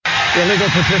illegal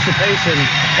participation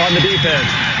on the defense.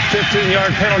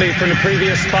 15-yard penalty from the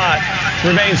previous spot.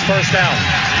 Remains first down.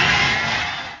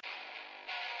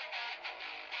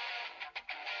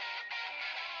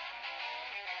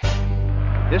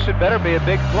 This had better be a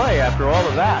big play after all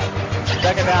of that.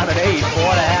 Second down and 8,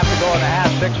 4.5 to go in the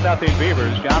half, 6-0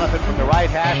 Beavers. Jonathan from the right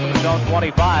hash from the zone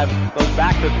 25 goes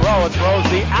back to throw and throws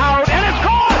the out, and it's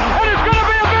caught, and it's going to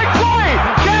be a big play.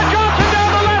 Chad Johnson down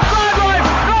the left sideline.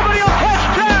 Nobody will catch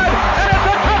Chad, and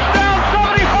it's a touchdown,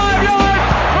 75 yards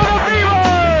for the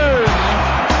Beavers.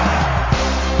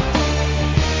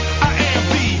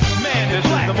 This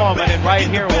is the moment, and right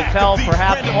here will tell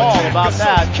perhaps all about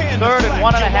that. Third and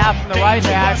 1.5 from the right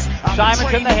hash.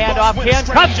 Simonson the handoff. Ken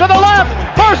cuts to the left.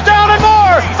 First down and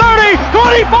more. 30,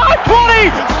 25,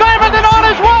 20. Simonson on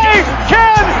his way.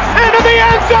 Ken into the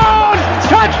end zone.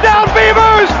 Touchdown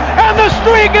Beavers. And the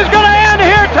streak is going to end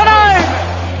here tonight.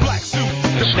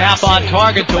 The snap on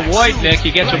target to Wojtnik.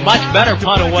 He gets a much better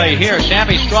punt away here.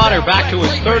 Sammy Stroughter back to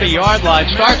his 30-yard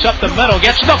line. Starts up the middle.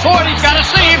 Gets to the 40. He's got a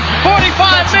seam.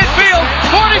 45 midfield.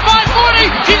 45,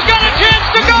 40. He's got a chance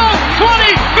to go. 20,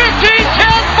 15,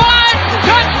 10, 5.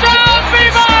 Touchdown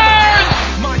Beavers!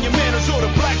 Monumentals or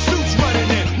the black suits running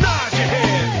in. Nod your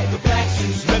head. The black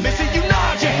suits. Let me see you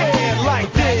nod your head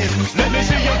like this. Let me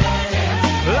see you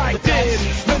like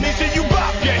this. Let me see you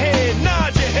bop your head.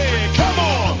 Nod your head. Come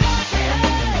on.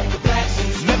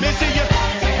 Let me see you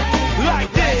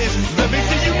like this. Let me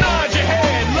see you nod your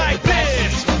head like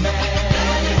this.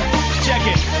 Check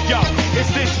it. Yo,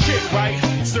 it's this chick, right?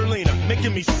 Serlina,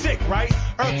 making me sick, right?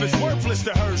 Earth is worthless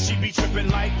to her. She be tripping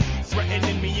like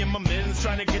threatening me and my men's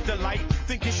trying to get the light.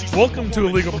 Welcome to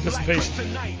Illegal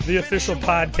Participation, the official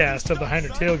podcast of the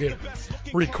Heinrich Tailgater.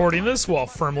 Recording this while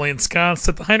firmly ensconced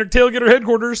at the Heinrich Tailgater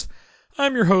headquarters,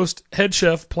 I'm your host, head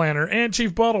chef, planner, and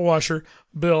chief bottle washer,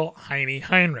 Bill Heine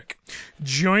Heinrich.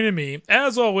 Joining me,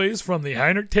 as always, from the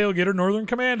Heinrich Tailgater Northern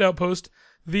Command Outpost,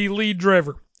 the lead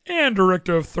driver and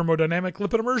director of thermodynamic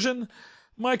lipid immersion,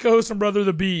 my co-host and brother,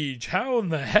 the Beej. How in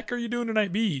the heck are you doing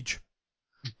tonight, Beej?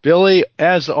 Billy,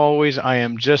 as always, I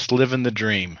am just living the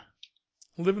dream.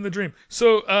 Living the dream.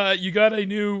 So you got a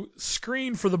new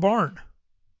screen for the barn.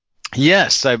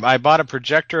 Yes, I bought a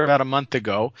projector about a month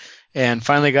ago and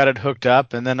finally got it hooked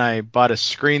up. And then I bought a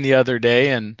screen the other day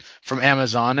and from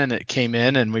Amazon, and it came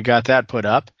in and we got that put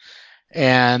up.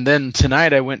 And then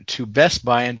tonight I went to Best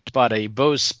Buy and bought a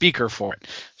Bose speaker for it.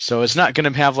 So it's not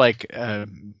going to have like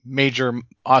major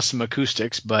awesome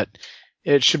acoustics, but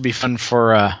it should be fun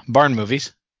for barn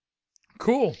movies.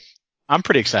 Cool. I'm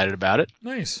pretty excited about it.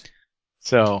 Nice.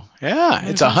 So, yeah,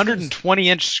 it's a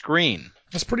 120-inch screen.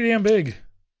 That's pretty damn big.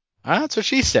 That's what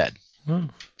she said. Oh.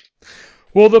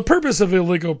 Well, the purpose of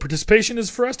illegal participation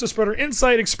is for us to spread our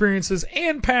insight, experiences,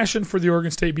 and passion for the Oregon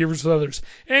State Beavers with others,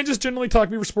 and just generally talk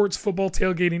Beaver sports, football,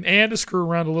 tailgating, and to screw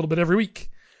around a little bit every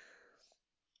week.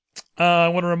 I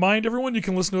want to remind everyone you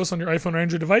can listen to us on your iPhone or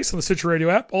Android device on the Stitcher Radio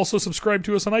app. Also, subscribe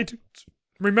to us on iTunes.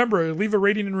 Remember, leave a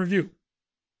rating and review.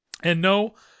 And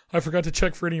no, I forgot to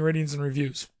check for any ratings and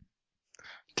reviews.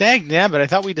 Dang, yeah, but I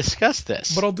thought we discussed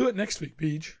this. But I'll do it next week,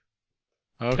 Beej.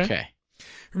 Okay.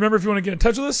 Remember, if you want to get in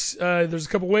touch with us, there's a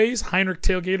couple ways.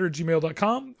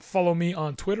 HeinrichTailgater@gmail.com. Follow me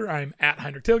on Twitter. I'm at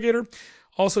HeinrichTailgater.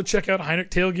 Also, check out Heinrich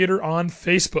Tailgater on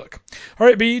Facebook. All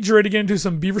right, Beej, you ready to get into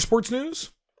some Beaver sports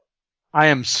news? I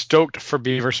am stoked for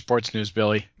Beaver sports news,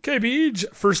 Billy. Okay,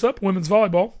 Beej. First up, women's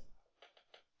volleyball.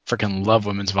 Freaking love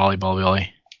women's volleyball,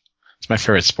 Billy. It's my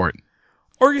favorite sport.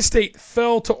 Oregon State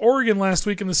fell to Oregon last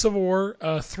week in the Civil War,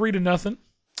 3-0.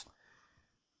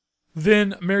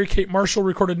 Then Mary Kate Marshall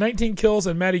recorded 19 kills,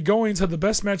 and Maddie Goings had the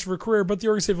best match of her career, but the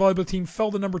Oregon State volleyball team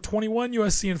fell to number 21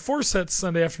 USC in 4 sets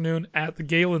Sunday afternoon at the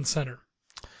Galen Center.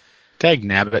 Dag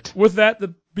nabbit. With that,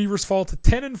 the Beavers fall to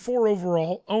 10-4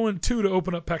 overall, 0-2 to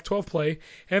open up Pac-12 play,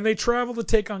 and they travel to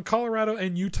take on Colorado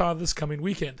and Utah this coming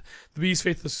weekend. The Bees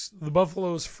face the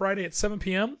Buffaloes Friday at 7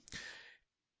 p.m.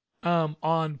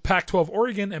 On Pac-12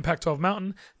 Oregon and Pac-12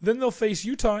 Mountain. Then they'll face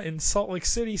Utah in Salt Lake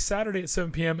City Saturday at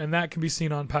 7 p.m., and that can be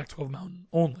seen on Pac-12 Mountain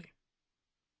only.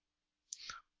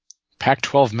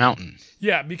 Pac-12 Mountain.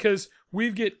 Yeah, because we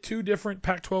get 2 different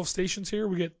Pac-12 stations here.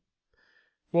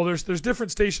 There's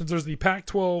different stations. There's the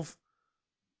Pac-12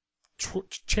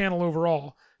 channel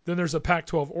overall. Then there's a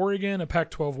Pac-12 Oregon, a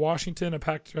Pac-12 Washington, a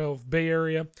Pac-12 Bay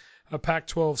Area, a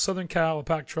Pac-12 Southern Cal, a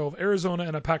Pac-12 Arizona,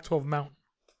 and a Pac-12 Mountain.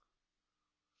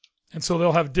 And so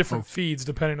they'll have different feeds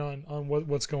depending on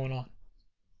what's going on.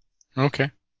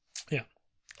 Okay. Yeah.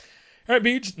 All right,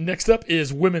 Beej. Next up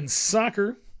is women's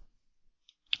soccer.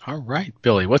 All right,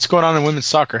 Billy. What's going on in women's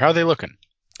soccer? How are they looking?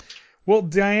 Well,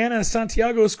 Diana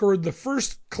Santiago scored the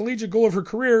first collegiate goal of her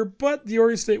career, but the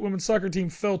Oregon State women's soccer team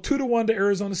fell 2-1 to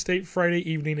Arizona State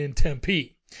Friday evening in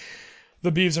Tempe.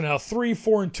 The Beavs are now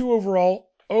 3-4-2 overall,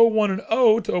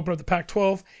 0-1-0 to open up the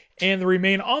Pac-12, and they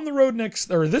remain on the road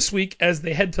this week as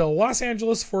they head to Los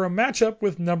Angeles for a matchup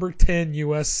with number 10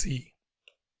 USC.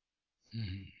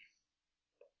 Mm-hmm.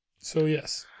 So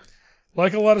yes,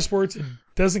 like a lot of sports, it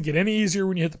doesn't get any easier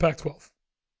when you hit the Pac-12.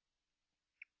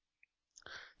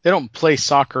 They don't play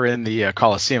soccer in the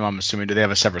Coliseum, I'm assuming. Do they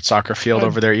have a separate soccer field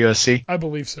over there at USC? I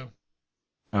believe so.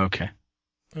 Okay.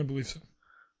 I believe so.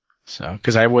 So,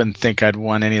 because I wouldn't think I'd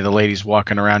want any of the ladies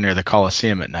walking around near the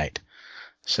Coliseum at night.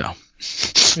 So.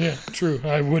 Yeah, true.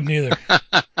 I wouldn't either.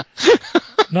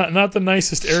 Not the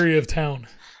nicest area of town.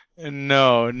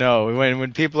 No.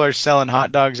 When people are selling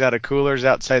hot dogs out of coolers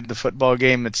outside the football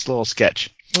game, it's a little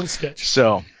sketch.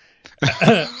 So.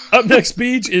 Up next,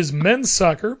 Beach, is men's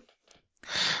soccer.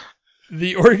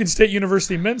 The Oregon State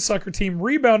University men's soccer team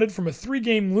rebounded from a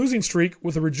 3-game losing streak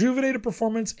with a rejuvenated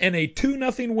performance and a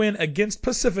 2-0 win against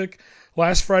Pacific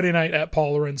last Friday night at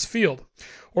Paul Lorenz Field.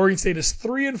 Oregon State is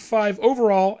 3-5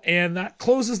 overall, and that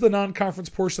closes the non-conference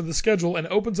portion of the schedule and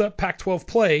opens up Pac-12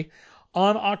 play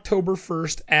on October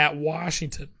 1st at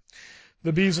Washington.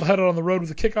 The Beavs will head out on the road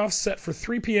with a kickoff set for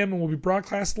 3 p.m. and will be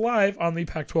broadcast live on the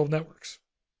Pac-12 networks.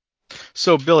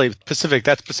 So, Billy, Pacific,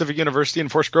 that's Pacific University in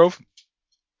Forest Grove?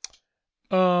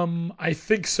 I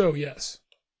think so, yes.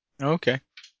 Okay.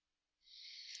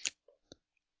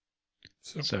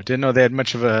 So didn't know they had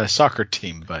much of a soccer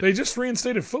team, but they just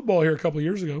reinstated football here a couple of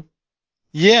years ago.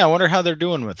 Yeah, I wonder how they're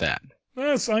doing with that.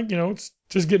 It's like, it's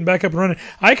just getting back up and running.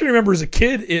 I can remember as a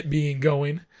kid it being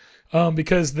going,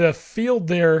 because the field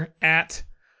there at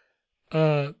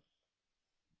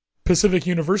Pacific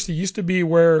University used to be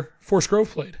where Forest Grove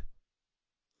played.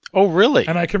 Oh, really?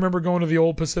 And I can remember going to the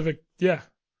old Pacific,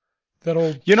 that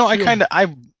old.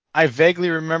 I vaguely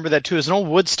remember that too. It's an old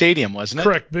wood stadium, wasn't it?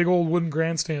 Correct, big old wooden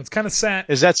grandstands. Kind of sat.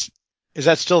 Is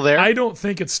that still there? I don't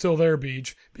think it's still there,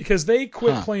 Beach, because they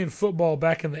quit playing football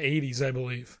back in the 80s, I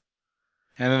believe.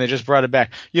 And then they just brought it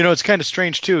back. It's kind of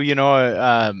strange too.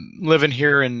 Living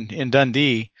here in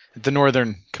Dundee at the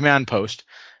Northern Command Post,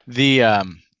 a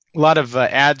lot of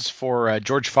ads for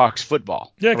George Fox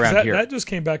football around here. That just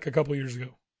came back a couple of years ago.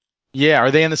 Yeah,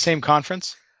 are they in the same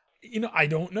conference? I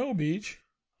don't know, Beach.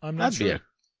 I'm not sure.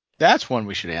 That's one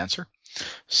we should answer.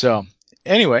 So,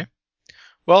 anyway,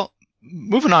 well,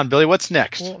 moving on, Billy. What's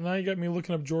next? Well, now you got me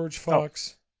looking up George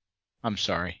Fox. Oh, I'm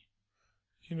sorry.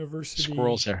 University.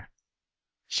 Squirrels there.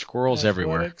 Squirrels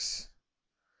everywhere.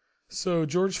 So,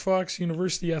 George Fox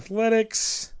University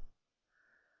Athletics.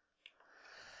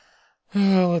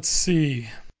 Let's see.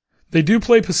 They do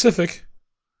play Pacific.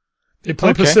 They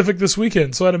play Pacific this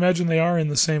weekend, so I'd imagine they are in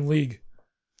the same league.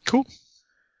 Cool.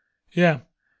 Yeah.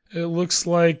 It looks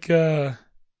like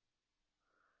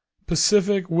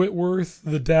Pacific, Whitworth,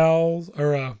 the Dalles,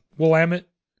 or Willamette,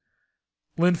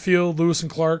 Linfield, Lewis and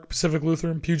Clark, Pacific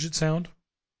Lutheran, Puget Sound.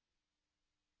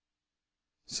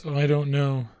 So I don't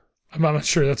know. I'm not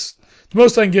sure. That's the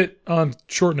most I can get on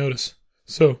short notice.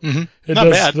 So it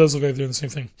does look like they're doing the same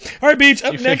thing. All right, Beach.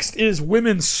 Up next is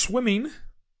women's swimming.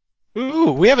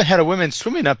 Ooh, we haven't had a women's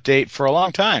swimming update for a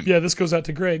long time. Yeah, this goes out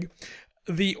to Greg.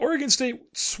 The Oregon State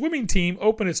swimming team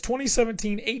opened its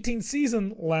 2017-18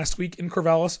 season last week in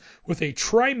Corvallis with a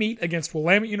tri-meet against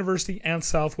Willamette University and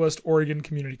Southwest Oregon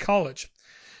Community College.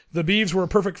 The Beavs were a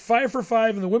perfect 5 for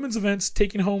 5 in the women's events,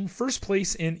 taking home first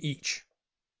place in each.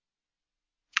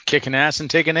 Kicking ass and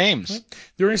taking names.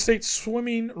 The Oregon State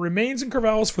swimming remains in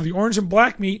Corvallis for the orange and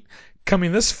black meet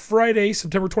coming this Friday,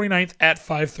 September 29th at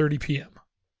 5:30 p.m.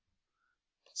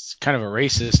 It's kind of a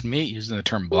racist meet using the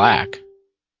term black.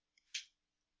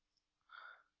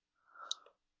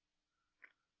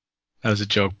 That was a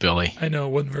joke, Billy. I know,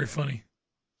 it wasn't very funny.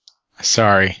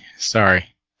 Sorry.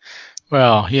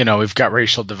 Well, we've got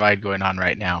racial divide going on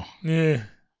right now. Yeah.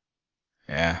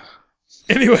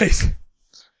 Anyways.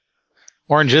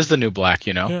 Orange is the new black,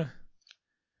 Yeah.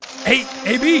 Hey,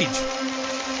 Beach.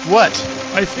 What?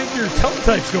 I think your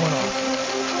teletype's going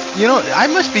off. I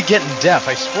must be getting deaf.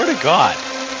 I swear to God.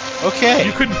 Okay.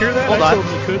 You couldn't hear that? Hold I on.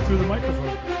 totally could through the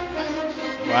microphone.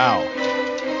 Wow.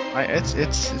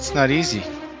 It's not easy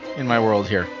in my world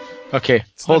here. Okay,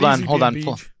 hold on.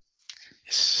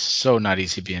 It's so not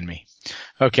easy being me.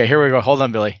 Okay, here we go. Hold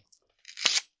on, Billy.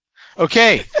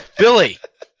 Okay, Billy.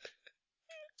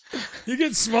 You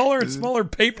get smaller and smaller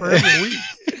paper every week.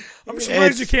 I'm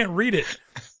surprised you can't read it.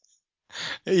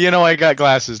 I got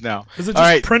glasses now. Is it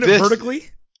just printed vertically?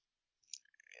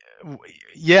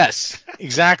 Yes,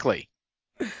 exactly.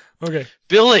 Okay.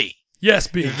 Billy. Yes,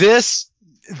 B.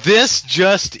 This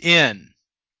just in.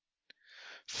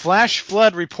 Flash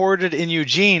flood reported in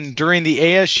Eugene during the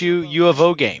ASU U of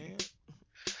O game.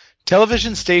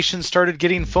 Television stations started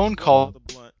getting phone calls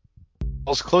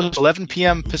close to 11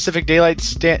 p.m. Pacific Daylight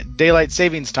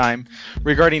Savings Time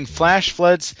regarding flash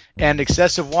floods and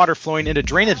excessive water flowing into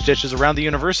drainage ditches around the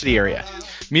university area.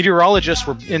 Meteorologists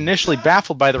were initially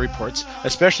baffled by the reports,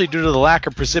 especially due to the lack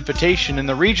of precipitation in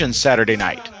the region Saturday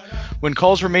night. When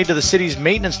calls were made to the city's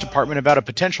maintenance department about a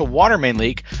potential water main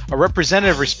leak, a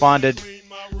representative responded,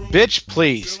 "Bitch,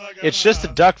 please. It's just the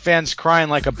Duck fans crying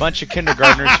like a bunch of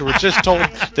kindergartners who were just told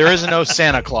there is no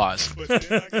Santa Claus."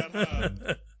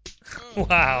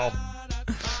 Wow.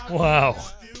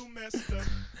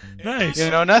 Nice.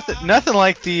 Nothing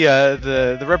like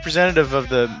the representative of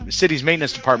the city's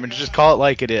maintenance department to just call it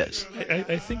like it is.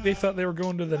 I think they thought they were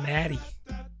going to the Natty.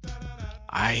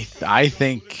 I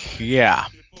think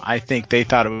they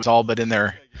thought it was all but in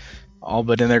their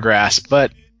grasp.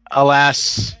 But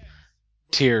alas,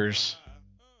 tears,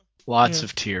 lots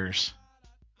of tears.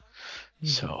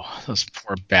 So those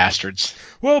poor bastards.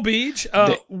 Well, Beach,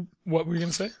 what were you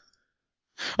gonna say?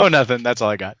 Oh, nothing. That's all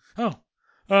I got. Oh,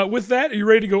 with that, are you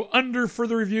ready to go under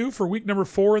further review for week number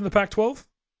 4 in the Pac-12?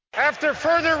 After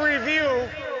further review,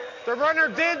 the runner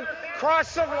did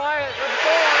cross the goal line.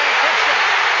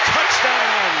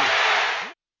 Touchdown!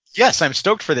 Yes, I'm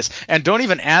stoked for this. And don't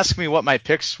even ask me what my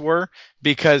picks were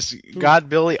because, God,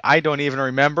 Billy, I don't even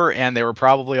remember, and they were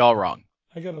probably all wrong.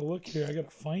 I got to look here. I got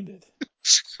to find it.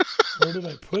 Where did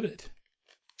I put it?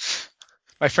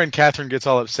 My friend Catherine gets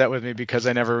all upset with me because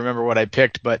I never remember what I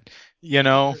picked, but,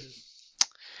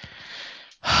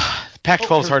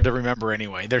 Pac-12 is hard to remember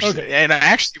anyway. And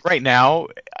actually right now,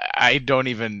 I don't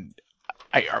even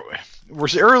we're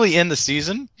early in the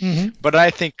season, but I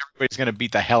think everybody's going to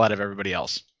beat the hell out of everybody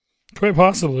else. Quite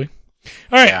possibly.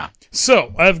 All right. Yeah.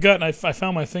 So I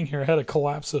found my thing here. I had a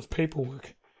collapse of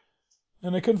paperwork,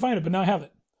 and I couldn't find it, but now I have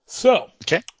it. So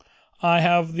okay, I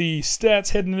have the stats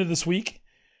heading into this week.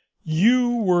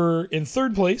 You were in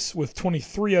third place with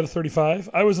 23 out of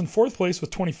 35. I was in fourth place with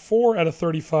 24 out of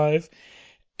 35.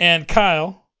 And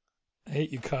Kyle, I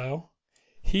hate you, Kyle,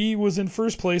 he was in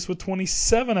first place with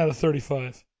 27 out of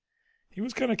 35. He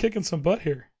was kind of kicking some butt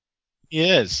here. He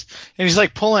is. And he's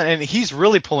he's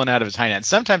really pulling out of his hind end.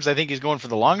 Sometimes I think he's going for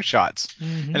the long shots.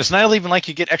 And it's not even like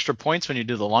you get extra points when you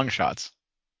do the long shots.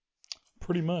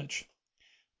 Pretty much.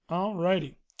 All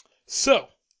righty. So,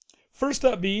 first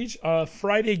up, Beej,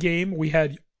 Friday game, we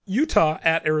had Utah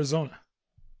at Arizona.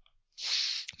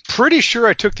 Pretty sure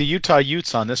I took the Utah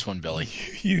Utes on this one, Billy.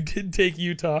 You did take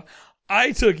Utah.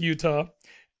 I took Utah.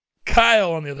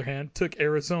 Kyle, on the other hand, took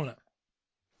Arizona.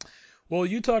 Well,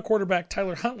 Utah quarterback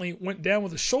Tyler Huntley went down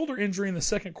with a shoulder injury in the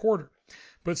second quarter,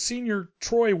 but senior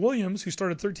Troy Williams, who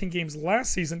started 13 games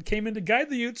last season, came in to guide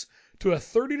the Utes to a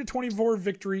 30-24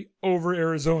 victory over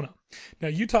Arizona. Now,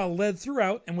 Utah led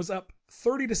throughout and was up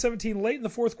 30-17 late in the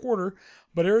fourth quarter,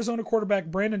 but Arizona quarterback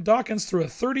Brandon Dawkins threw a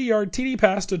 30-yard TD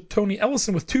pass to Tony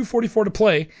Ellison with 2:44 to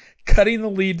play, cutting the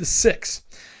lead to 6.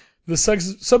 The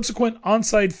subsequent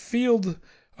onside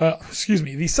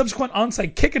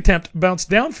kick attempt bounced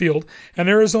downfield, and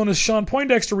Arizona's Sean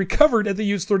Poindexter recovered at the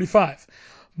Utes 35.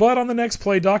 But on the next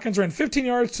play, Dawkins ran 15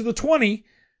 yards to the 20,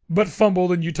 but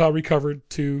fumbled, and Utah recovered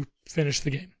to finish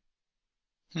the game.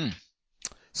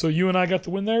 So you and I got the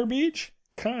win there, Beach.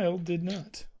 Kyle did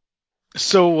not.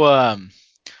 So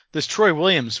this Troy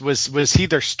Williams, was he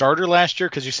their starter last year?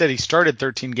 Because you said he started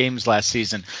 13 games last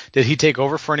season. Did he take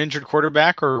over for an injured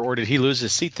quarterback, or did he lose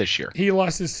his seat this year? He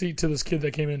lost his seat to this kid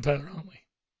that came in, Tyler Huntley.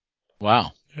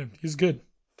 Wow. Yeah, he's good.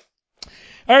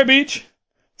 All right, Beach.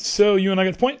 So you and I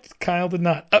got the point. Kyle did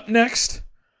not. Up next,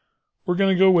 we're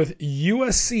going to go with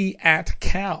USC at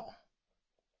Cal.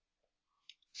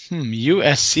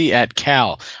 USC at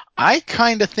Cal. I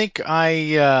kind of think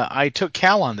I took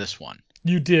Cal on this one.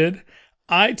 You did.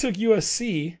 I took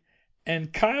USC,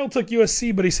 and Kyle took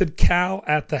USC, but he said Cal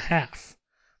at the half.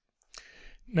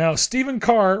 Now, Stephen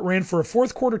Carr ran for a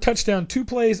fourth quarter touchdown 2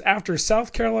 plays after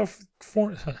Southern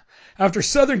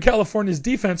California's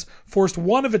defense forced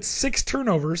one of its 6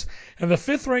 turnovers, and the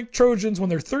 5th-ranked Trojans won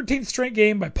their 13th straight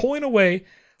game by pulling away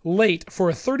late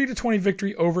for a 30-20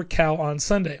 victory over Cal on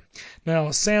Sunday. Now,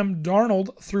 Sam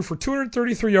Darnold threw for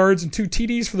 233 yards and 2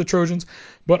 TDs for the Trojans,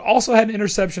 but also had an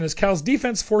interception as Cal's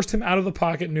defense forced him out of the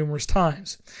pocket numerous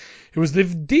times. It was the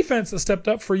defense that stepped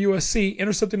up for USC,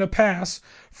 intercepting a pass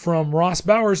from Ross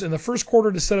Bowers in the first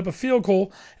quarter to set up a field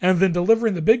goal, and then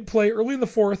delivering the big play early in the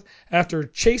fourth after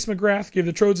Chase McGrath gave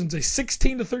the Trojans a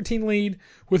 16-13 lead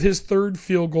with his 3rd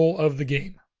field goal of the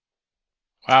game.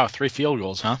 Wow, 3 field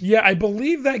goals, huh? Yeah, I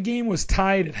believe that game was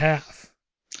tied at half.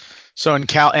 So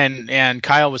and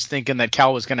Kyle was thinking that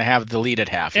Cal was going to have the lead at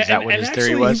half. Is that what his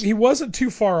theory was? He wasn't too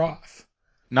far off.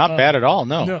 Not bad at all.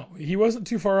 No. No, he wasn't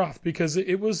too far off because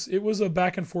it was a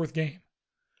back and forth game.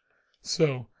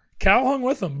 So Cal hung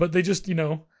with them, but they just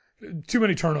too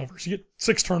many turnovers. You get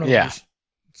 6 turnovers. Yeah.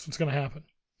 That's what's going to happen.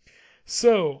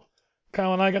 So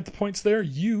Kyle and I got the points there.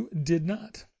 You did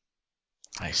not.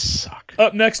 I suck.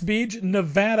 Up next, Beej,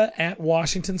 Nevada at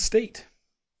Washington State.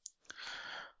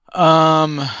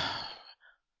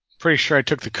 Pretty sure I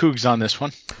took the Cougs on this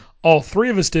one. All 3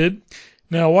 of us did.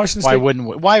 Now, Washington State.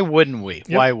 Why wouldn't we? Yep.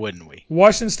 Why wouldn't we?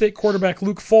 Washington State quarterback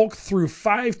Luke Falk threw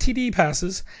 5 TD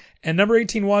passes, and number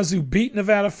 18 Wazoo beat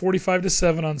Nevada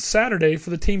 45-7 on Saturday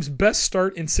for the team's best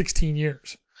start in 16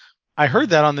 years. I heard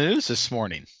that on the news this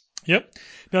morning. Yep.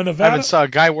 Now Nevada. I even saw a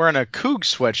guy wearing a Cougs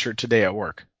sweatshirt today at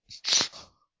work.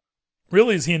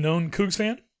 Really? Is he a known Cougs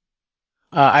fan?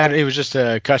 It was just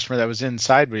a customer that was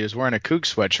inside, but he was wearing a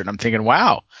Cougs sweatshirt. I'm thinking,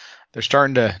 wow, they're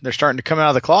starting to come out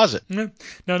of the closet. Yeah.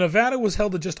 Now Nevada was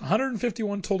held to just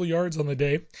 151 total yards on the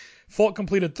day. Falk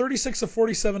completed 36 of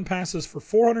 47 passes for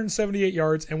 478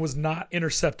 yards and was not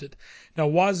intercepted. Now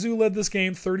Wazoo led this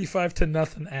game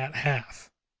 35-0 at half.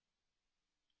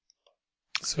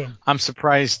 So I'm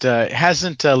surprised.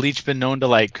 Hasn't Leach been known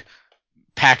to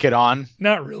pack it on?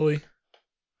 Not really.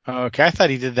 Okay, I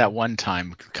thought he did that one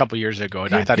time a couple years ago.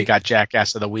 I thought he got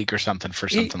Jackass of the Week or something for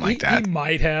something like that. He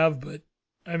might have, but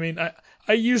I mean,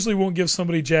 I usually won't give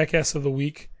somebody Jackass of the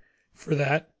Week for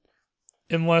that,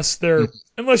 unless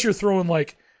you're throwing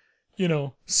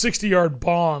 60-yard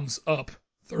bombs up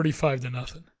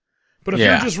 35-0. But if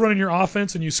you're just running your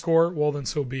offense and you score, well then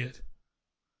so be it.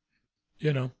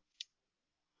 But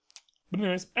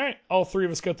anyways, all right, all 3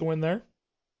 of us got the win there.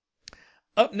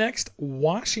 Up next,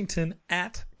 Washington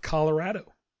at Colorado.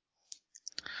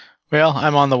 Well,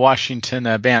 I'm on the Washington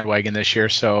bandwagon this year,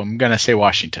 so I'm going to say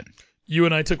Washington. You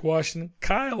and I took Washington.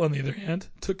 Kyle, on the other hand,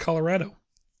 took Colorado.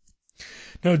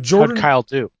 Now, How'd Kyle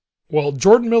do? Well,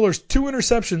 Jordan Miller's 2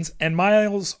 interceptions and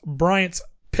Miles Bryant's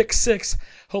pick 6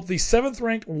 helped the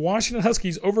 7th-ranked Washington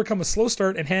Huskies overcome a slow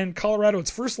start and hand Colorado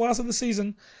its first loss of the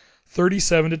season,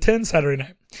 37-10 Saturday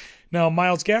night. Now,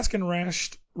 Myles Gaskin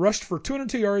rushed for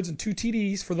 202 yards and 2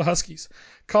 TDs for the Huskies.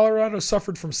 Colorado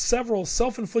suffered from several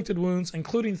self-inflicted wounds,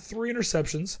 including 3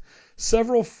 interceptions,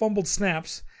 several fumbled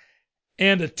snaps,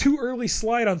 and a too early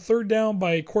slide on 3rd down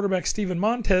by quarterback Steven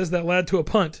Montez that led to a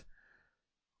punt,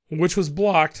 which was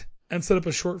blocked and set up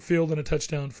a short field and a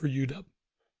touchdown for UW.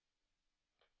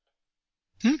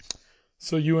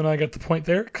 So you and I got the point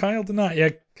there. Kyle did not.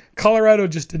 Yeah, Colorado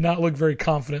just did not look very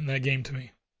confident in that game to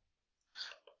me.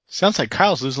 Sounds like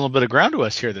Kyle's losing a little bit of ground to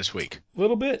us here this week.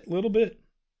 Little bit. All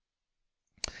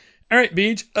right,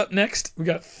 Beej, up next, we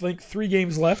got, I think, 3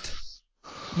 games left.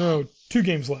 No, 2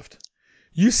 games left.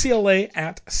 UCLA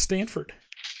at Stanford.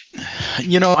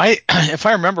 If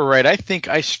I remember right, I think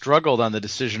I struggled on the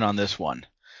decision on this one.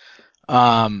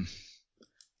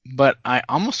 But I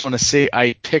almost want to say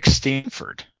I picked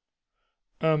Stanford.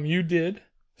 You did.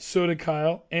 So did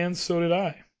Kyle, and so did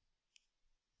I.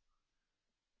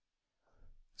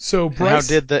 So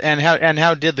Bryce,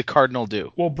 how did the Cardinal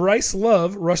do? Well, Bryce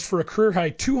Love rushed for a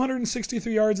career-high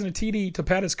 263 yards and a TD to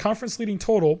pad his conference-leading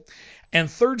total, and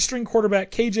third-string quarterback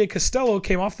KJ Costello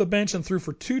came off the bench and threw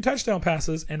for 2 touchdown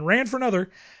passes and ran for another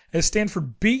as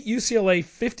Stanford beat UCLA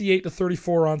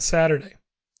 58-34 on Saturday.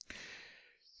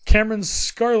 Cameron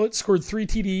Scarlett scored 3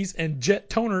 TDs, and Jet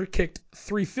Toner kicked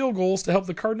 3 field goals to help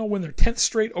the Cardinal win their 10th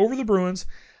straight over the Bruins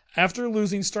after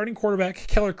losing starting quarterback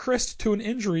Keller Christ to an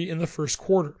injury in the first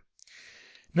quarter.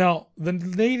 Now, the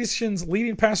nation's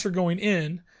leading passer going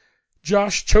in,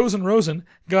 Josh Chosen Rosen,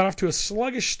 got off to a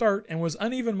sluggish start and was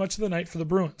uneven much of the night for the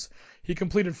Bruins. He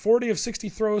completed 40 of 60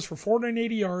 throws for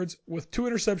 480 yards with 2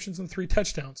 interceptions and 3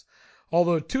 touchdowns,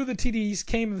 although 2 of the TDs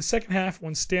came in the second half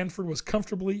when Stanford was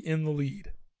comfortably in the lead.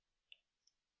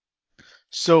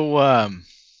 So,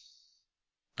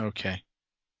 okay.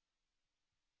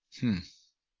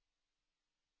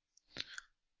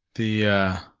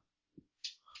 All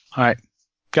right,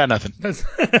 got nothing.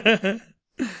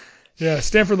 Yeah,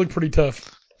 Stanford looked pretty tough.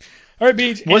 All right,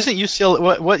 Beach. Wasn't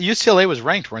UCLA? What UCLA was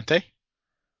ranked, weren't they?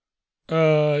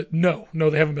 No,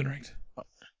 they haven't been ranked.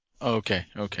 Okay.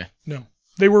 No,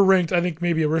 they were ranked, I think,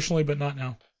 maybe originally, but not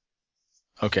now.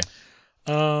 Okay.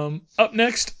 Up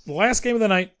next, the last game of the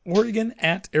night, Oregon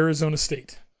at Arizona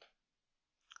State.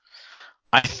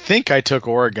 I think I took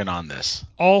Oregon on this.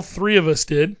 All 3 of us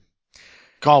did.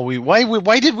 God,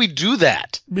 why did we do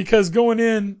that? Because going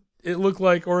in, it looked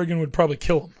like Oregon would probably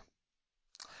kill them.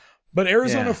 But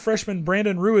Arizona freshman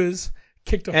Brandon Ruiz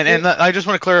kicked a and I just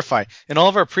want to clarify, in all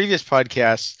of our previous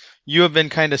podcasts, you have been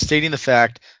kind of stating the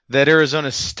fact that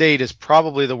Arizona State is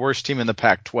probably the worst team in the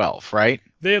Pac-12, right?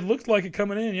 They had looked like it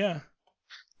coming in, yeah.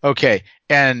 Okay,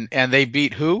 and they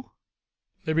beat who?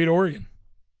 They beat Oregon.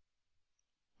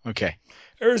 Okay.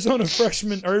 Arizona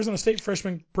State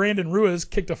freshman Brandon Ruiz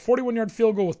kicked a 41-yard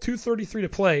field goal with 2:33 to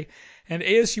play, and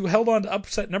ASU held on to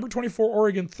upset number 24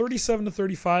 Oregon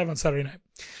 37-35 on Saturday night.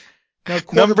 Now,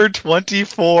 number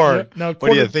 24. Yep, now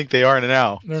what do you think they are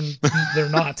now? They're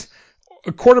not.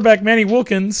 Quarterback Manny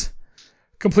Wilkins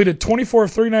completed 24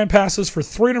 of 39 passes for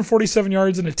 347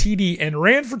 yards and a TD and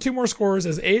ran for 2 more scores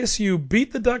as ASU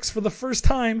beat the Ducks for the first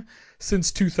time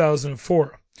since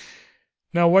 2004.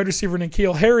 Now, wide receiver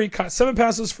N'Keal Harry caught 7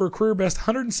 passes for a career best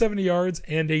 170 yards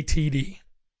and a TD.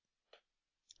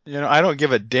 I don't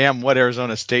give a damn what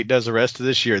Arizona State does the rest of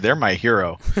this year. They're my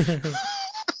hero.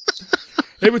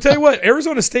 Hey, but tell you what,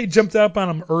 Arizona State jumped up on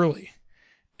them early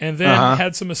and then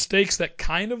had some mistakes that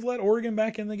kind of let Oregon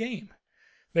back in the game.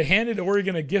 They handed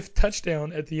Oregon a gift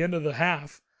touchdown at the end of the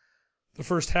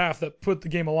first half, that put the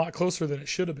game a lot closer than it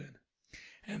should have been.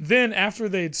 And then after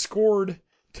they'd scored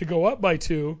to go up by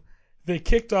 2, they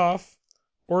kicked off.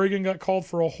 Oregon got called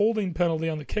for a holding penalty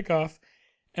on the kickoff.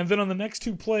 And then on the next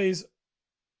 2 plays,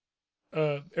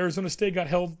 Arizona State got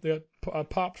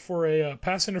popped for a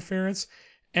pass interference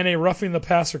and a roughing the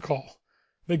passer call.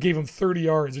 They gave them 30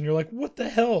 yards. And you're like, what the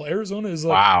hell? Arizona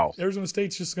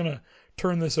State's just going to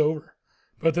turn this over.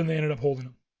 But then they ended up holding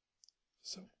them.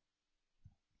 So,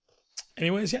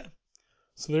 anyways, yeah.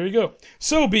 So there you go.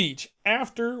 So, Beach,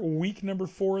 after week number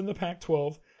 4 in the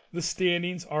Pac-12, the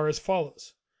standings are as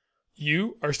follows.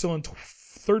 You are still in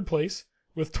third place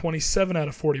with 27 out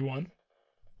of 41.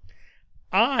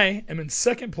 I am in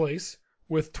second place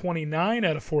with 29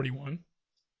 out of 41.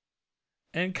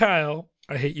 And Kyle,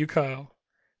 I hate you, Kyle,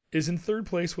 is in third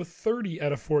place with 30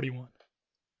 out of 41.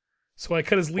 So I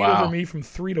cut his lead over me from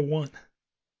 3-1.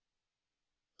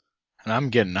 And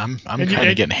I'm kind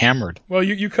of getting hammered. Well,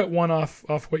 you cut one off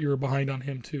what you were behind on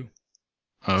him too.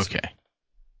 Okay.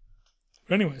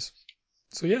 But anyways,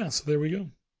 so there we go.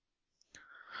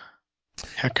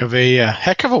 Heck of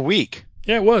a week.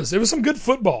 Yeah, it was. It was some good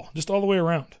football, just all the way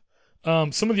around.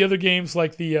 Some of the other games,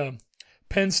 like the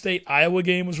Penn State-Iowa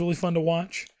game, was really fun to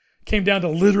watch. Came down to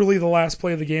literally the last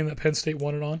play of the game that Penn State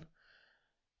won it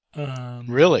on.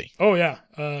 Really? Oh yeah.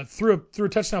 Threw a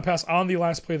touchdown pass on the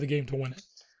last play of the game to win it.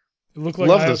 It looked like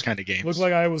Love those kind of games. Looked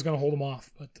like Iowa was going to hold them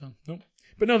off, but nope.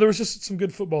 But no, there was just some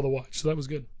good football to watch, so that was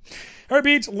good. All right,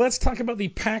 Beach, let's talk about the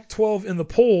Pac-12 in the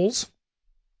polls.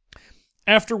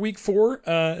 After week 4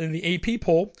 in the AP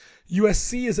poll,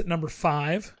 USC is at number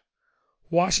 5,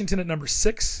 Washington at number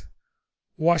 6,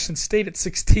 Washington State at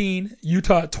 16,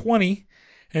 Utah at 20,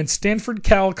 and Stanford,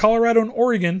 Cal, Colorado, and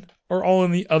Oregon are all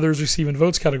in the others receiving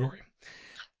votes category.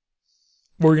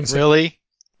 What were we going to say?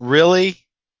 Really?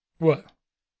 What?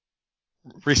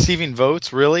 Receiving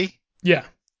votes? Really? Yeah.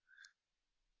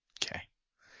 Okay.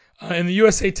 In the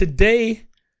USA Today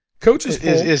coaches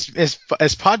poll.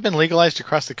 Has pod been legalized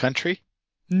across the country?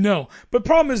 No. But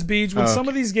problem is, Beej, when some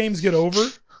of these games get over,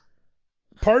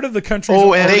 part of the country is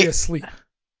already asleep.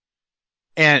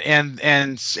 And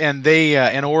they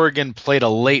and Oregon played a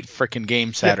late frickin'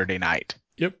 game Saturday night.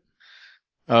 Yep.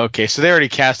 Okay, so they already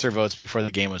cast their votes before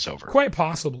the game was over. Quite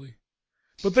possibly.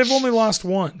 But they've only lost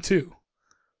 1, too.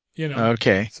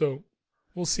 Okay. So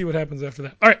we'll see what happens after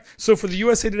that. All right. So for the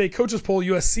USA Today coaches poll,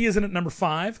 USC is in at number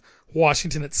 5,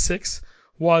 Washington at 6,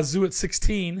 Wazoo at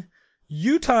 16,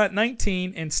 Utah at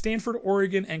 19, and Stanford,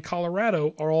 Oregon, and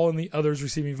Colorado are all in the others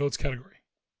receiving votes category.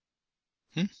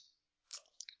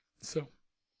 So.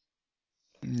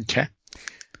 Okay.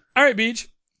 All right, Beach.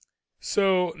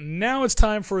 So now it's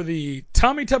time for the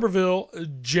Tommy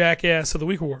Tuberville Jackass of the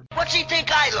Week Award. What's he think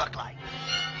I look like?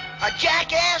 A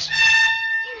jackass?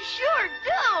 You sure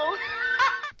do.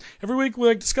 Every week we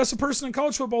like to discuss a person in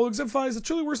college football who exemplifies the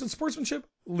truly worst in sportsmanship,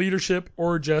 leadership,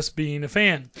 or just being a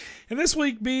fan. And this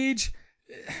week, Beej,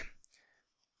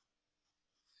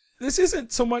 this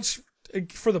isn't so much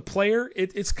for the player.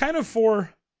 It's kind of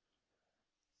for,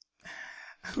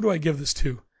 who do I give this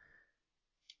to?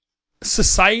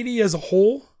 Society as a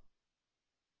whole.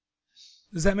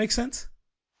 Does that make sense?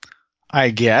 I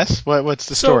guess. What's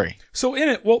the story? So in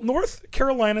it, North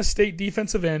Carolina State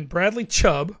defensive end Bradley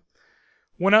Chubb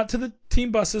went out to the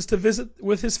team buses to visit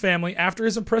with his family after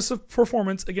his impressive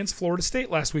performance against Florida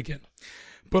State last weekend.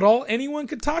 But all anyone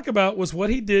could talk about was what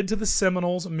he did to the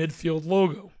Seminoles midfield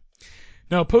logo.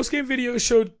 Now, post-game video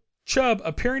showed Chubb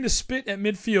appearing to spit at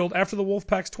midfield after the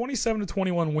Wolfpack's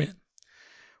 27-21 win.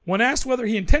 When asked whether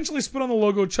he intentionally spit on the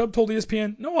logo, Chubb told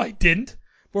ESPN, "No, I didn't,"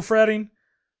 before adding,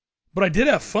 "But I did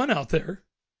have fun out there."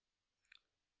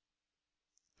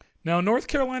 Now, North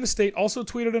Carolina State also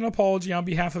tweeted an apology on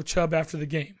behalf of Chubb after the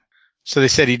game. So they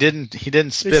said he didn't They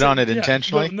spit said- on it yeah,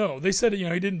 intentionally? No, they said he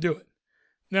didn't do it.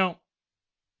 Now,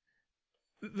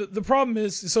 the problem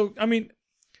is,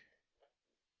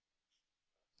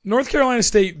 North Carolina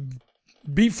State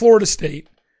beat Florida State,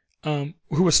 who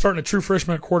was starting a true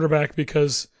freshman at quarterback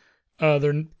because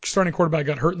their starting quarterback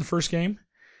got hurt in the first game.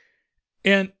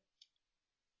 And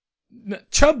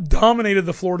Chubb dominated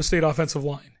the Florida State offensive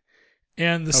line.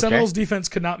 And the Seminoles defense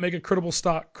could not make a critical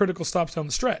stops down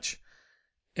the stretch.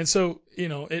 And so,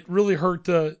 it really hurt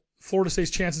Florida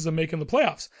State's chances of making the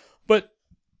playoffs. But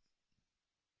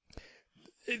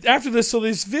after this, so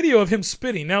this video of him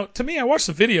spitting. Now, to me, I watched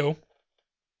the video.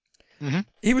 Mm-hmm.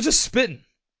 He was just spitting.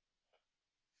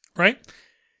 Right?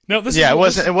 Now, it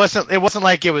wasn't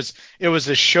like it was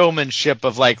a showmanship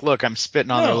of like, look, I'm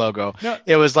spitting on their logo. No.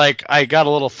 It was like, I got a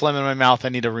little phlegm in my mouth, I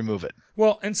need to remove it.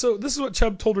 Well, and so this is what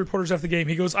Chubb told reporters after the game.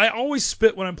 He goes, I always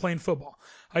spit when I'm playing football.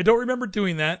 I don't remember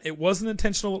doing that. It wasn't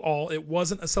intentional at all. It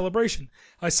wasn't a celebration.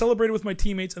 I celebrated with my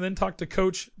teammates and then talked to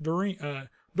Coach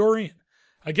Dorian.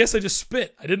 I guess I just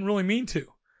spit. I didn't really mean to.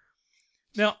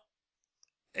 Now,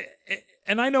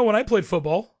 and I know when I played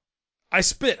football, I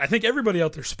spit. I think everybody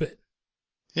out there spit.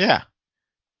 Yeah.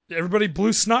 Everybody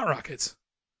blew snot rockets.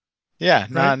 Yeah,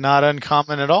 right? not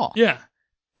uncommon at all. Yeah.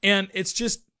 And it's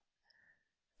just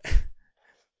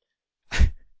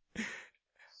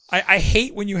I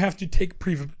hate when you have to take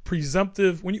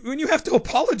presumptive when you have to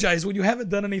apologize when you haven't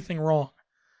done anything wrong.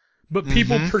 But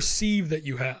people perceive that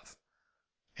you have.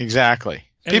 Exactly.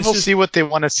 And people see what they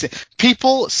want to see.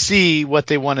 People see what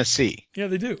they want to see. Yeah,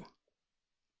 they do.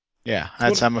 Yeah,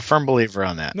 I'm a firm believer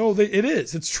on that. No, it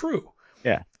is. It's true.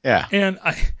 Yeah, yeah. And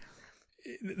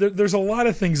there's a lot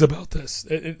of things about this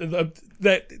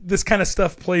that this kind of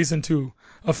stuff plays into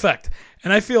effect.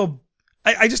 And I feel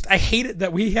I hate it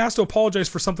that he has to apologize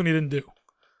for something he didn't do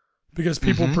because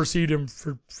people perceived him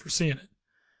for seeing it.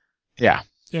 Yeah.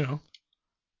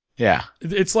 Yeah.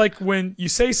 It's like when you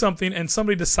say something and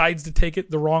somebody decides to take it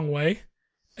the wrong way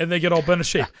and they get all bent out of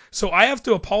shape. So I have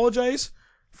to apologize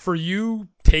for you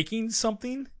taking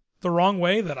something the wrong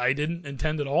way that I didn't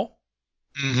intend at all.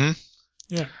 Mm-hmm.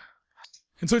 Yeah.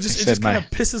 And so it just kind of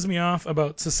pisses me off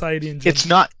about society in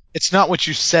general. It's not what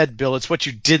you said, Bill. It's what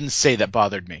you didn't say that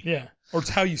bothered me. Yeah. Or it's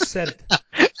how you said it.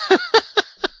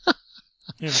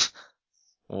 Yeah.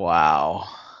 Wow.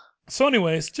 So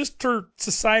anyways, just for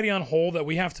society on whole that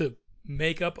we have to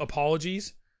make up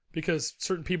apologies because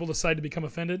certain people decide to become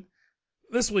offended.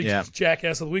 This week's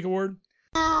Jackass of the Week award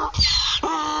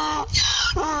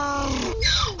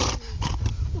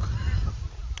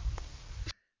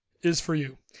is for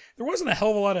you. There wasn't a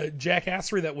hell of a lot of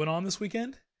jackassery that went on this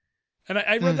weekend. And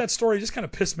I read that story, it just kind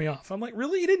of pissed me off. I'm like,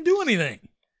 really? He didn't do anything.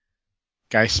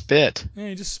 Guy spit. Yeah,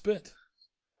 he just spit.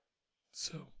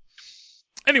 So,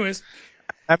 anyways.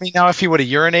 I mean, now if he would have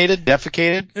urinated,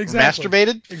 defecated,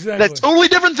 masturbated, that's a totally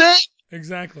different thing.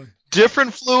 Exactly.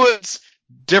 Different fluids,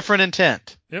 different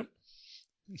intent. Yep.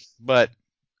 But,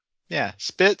 yeah,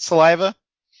 spit, saliva,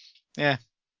 yeah.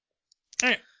 All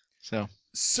right. So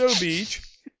Beach.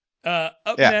 Up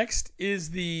next is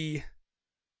the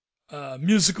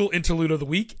musical interlude of the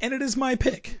week, and it is my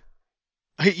pick.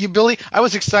 Hey, Billy, I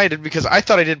was excited because I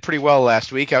thought I did pretty well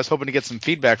last week. I was hoping to get some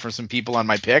feedback from some people on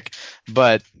my pick,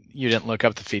 but you didn't look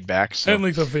up the feedback. So, I didn't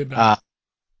look up feedback.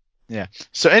 Yeah.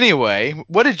 So anyway,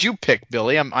 what did you pick,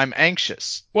 Billy? I'm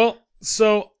anxious. Well,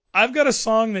 so I've got a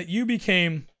song that you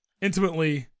became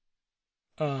intimately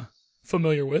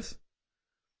familiar with.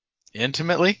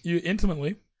 Intimately?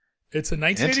 Intimately. It's a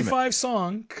 1985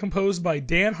 song composed by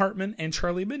Dan Hartman and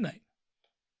Charlie Midnight.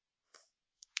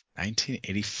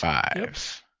 1985. Yep.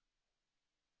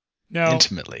 Now,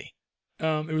 Intimately.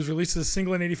 It was released as a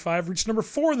single in 85, reached number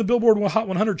 4 in the Billboard Hot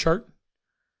 100 chart.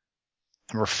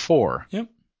 Number 4. Yep.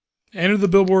 Entered the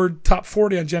Billboard Top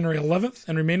 40 on January 11th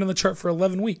and remained on the chart for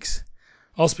 11 weeks.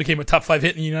 Also became a top 5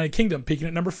 hit in the United Kingdom, peaking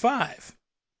at number 5.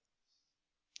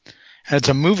 And it's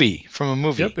a movie from a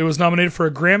movie. Yep. It was nominated for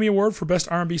a Grammy Award for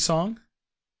Best R&B Song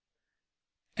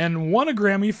and won a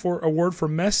Grammy for award for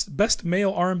Best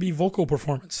Male R&B Vocal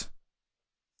Performance.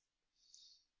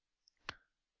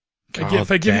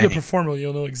 If I give you the performer,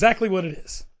 you'll know exactly what it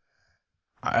is.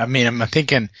 I mean, I'm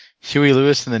thinking Huey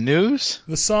Lewis and the News.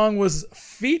 The song was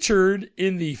featured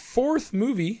in the 4th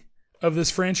movie of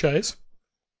this franchise.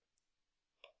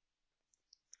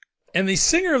 And the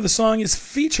singer of the song is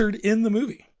featured in the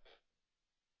movie.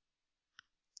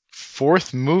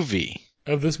 4th movie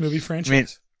of this movie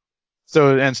franchise.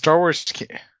 And Star Wars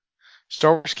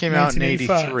came out in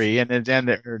 83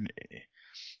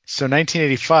 so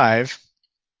 1985,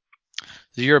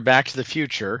 the year Back to the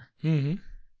Future. Mm-hmm.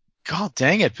 God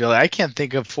dang it, Billy! I can't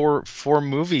think of four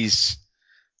movies.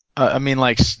 I mean,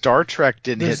 like Star Trek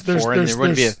didn't hit four, and there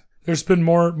wouldn't be there's been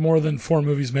more than 4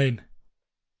 movies made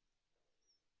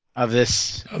of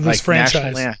this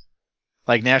franchise.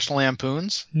 National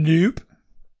Lampoons. Nope.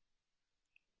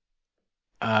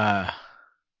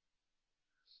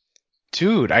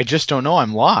 Dude, I just don't know.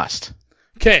 I'm lost.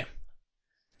 Okay.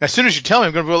 As soon as you tell me,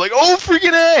 I'm gonna be like, "Oh,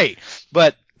 freaking A!"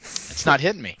 But it's not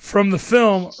hitting me. From the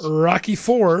film Rocky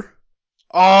IV.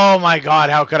 Oh my God!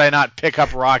 How could I not pick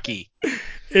up Rocky?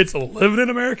 It's "Living in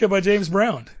America" by James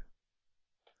Brown.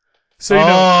 So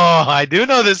I do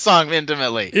know this song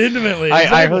intimately. Intimately.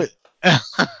 I heard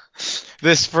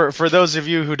this for those of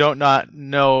you who don't not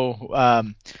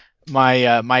know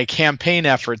my campaign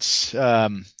efforts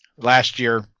last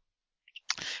year.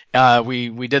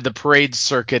 We did the parade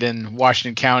circuit in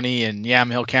Washington County and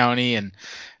Yamhill County, and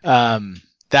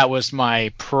that was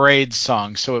my parade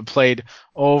song. So it played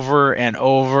over and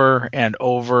over and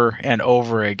over and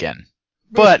over again.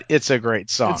 But it's a great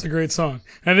song. It's a great song.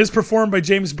 And it is performed by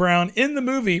James Brown in the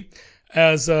movie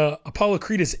as Apollo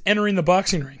Creed is entering the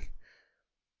boxing ring,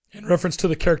 in reference to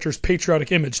the character's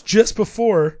patriotic image, just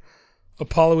before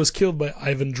Apollo is killed by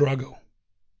Ivan Drago.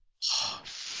 Oh,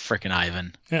 frickin'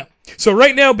 Ivan. Yeah. So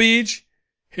right now, Beej,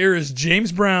 here is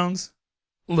James Brown's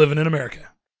 "Living in America."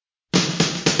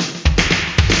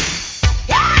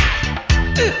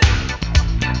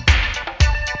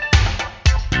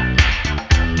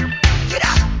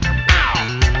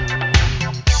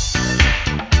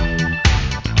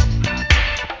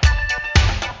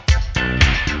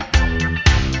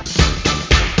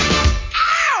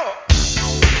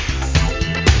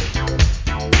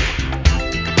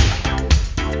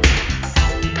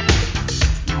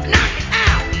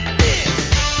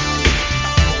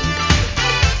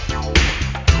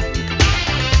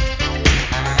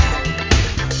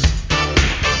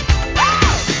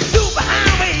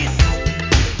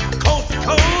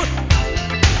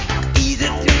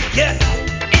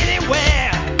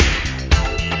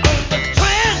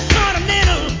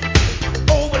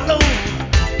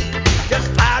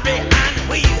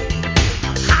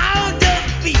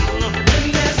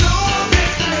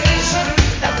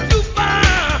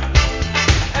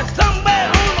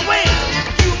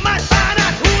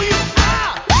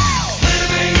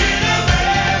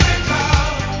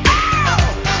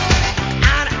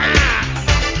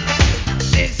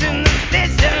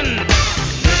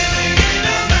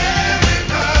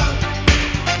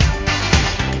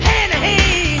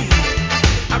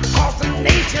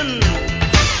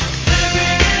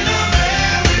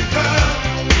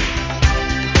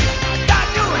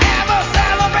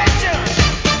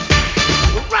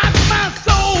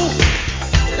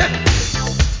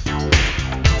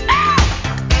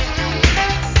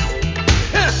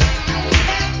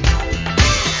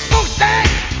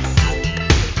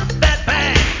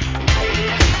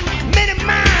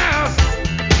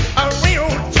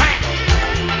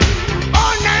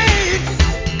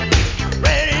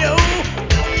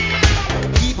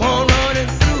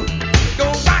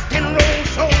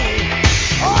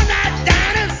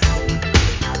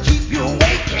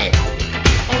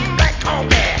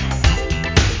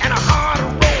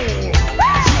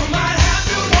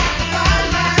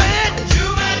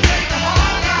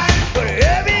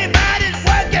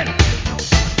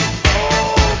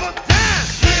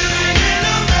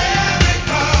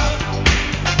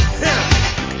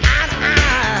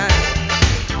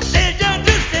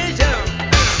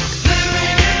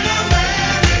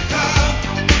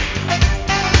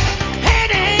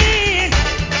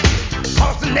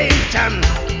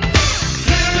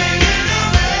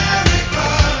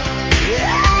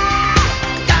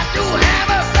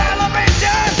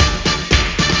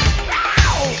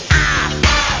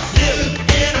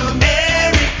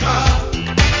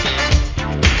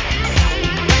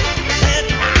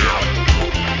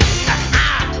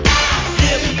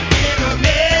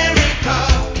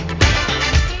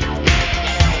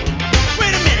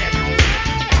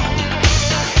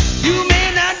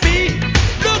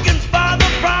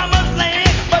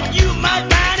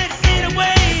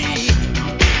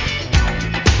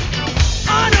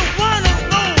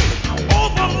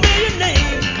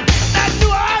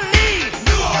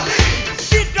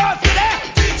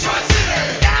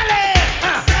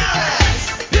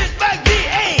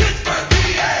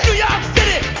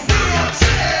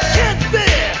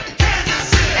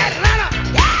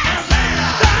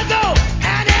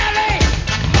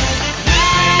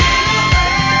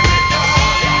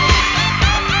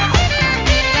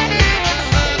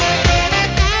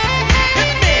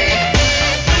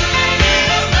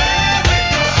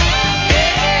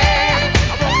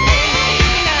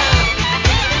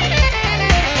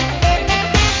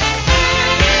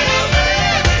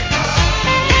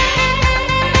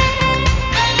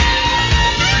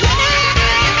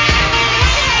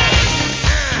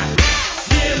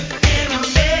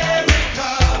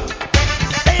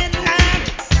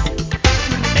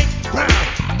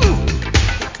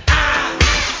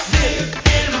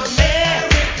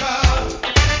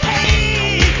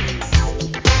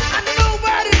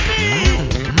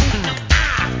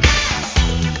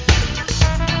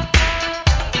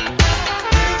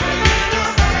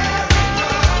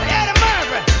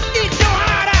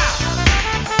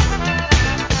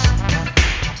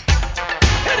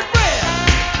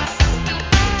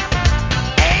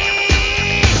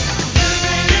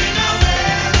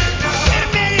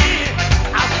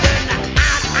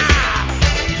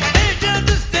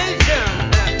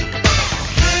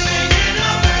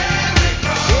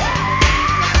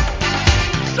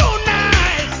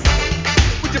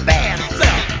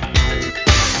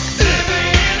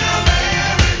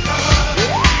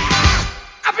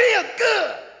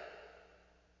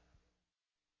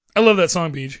 love that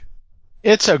song, Beej.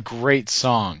 It's a great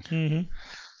song. Mm-hmm.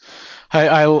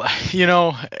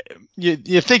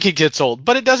 You think it gets old,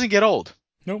 but it doesn't get old.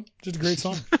 Nope, just a great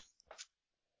song.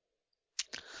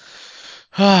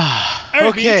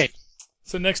 Okay. Beej.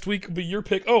 So next week will be your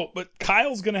pick. Oh, but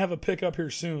Kyle's going to have a pick up here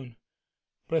soon.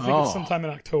 But I think it's sometime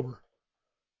in October.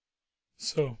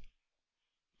 So,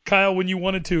 Kyle, when you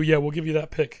wanted to, yeah, we'll give you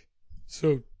that pick.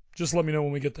 So just let me know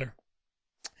when we get there.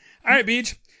 All right,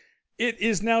 Beej. It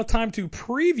is now time to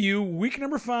preview week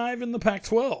number 5 in the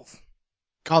Pac-12.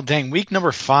 God dang, week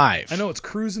number 5. I know, it's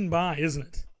cruising by, isn't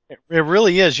it? It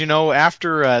really is.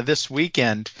 After this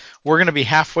weekend, we're going to be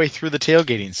halfway through the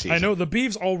tailgating season. I know. The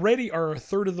Beavs already are a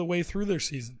third of the way through their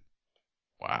season.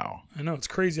 Wow. I know. It's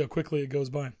crazy how quickly it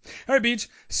goes by. All right, Beej.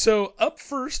 So up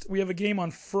first, we have a game on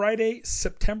Friday,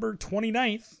 September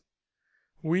 29th.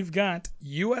 We've got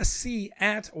USC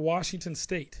at Washington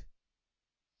State.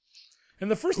 And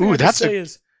the first thing I have to say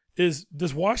is,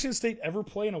 does Washington State ever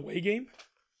play an away game?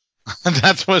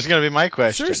 That's what's going to be my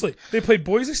question. Seriously. They played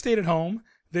Boise State at home.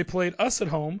 They played us at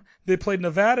home. They played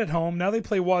Nevada at home. Now they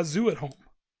play Wazoo at home.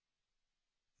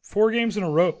 4 games in a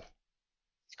row.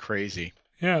 Crazy.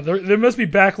 Yeah, they must be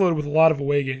backloaded with a lot of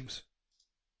away games.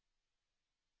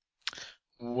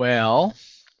 Well,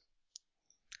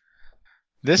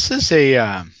 this is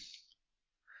this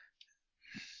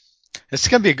is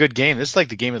going to be a good game. This is like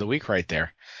the game of the week right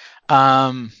there.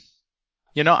 I'm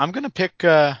going to pick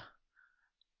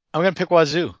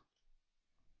Wazoo.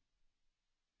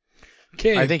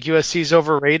 Okay. I think USC's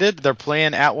overrated. They're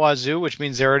playing at Wazoo, which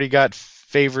means they already got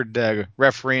favored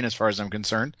refereeing as far as I'm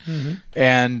concerned. Mm-hmm.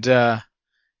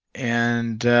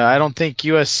 And I don't think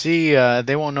USC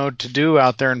they won't know what to do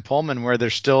out there in Pullman, where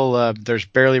there's still there's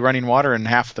barely running water in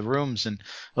half the rooms, and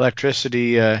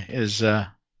electricity is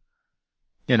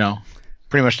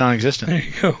pretty much non-existent. There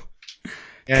you go.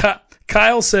 Yeah.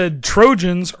 Kyle said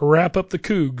Trojans wrap up the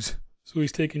Cougs, so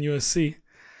he's taking USC.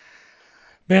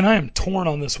 Man, I am torn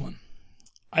on this one.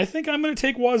 I think I'm going to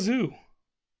take Wazoo.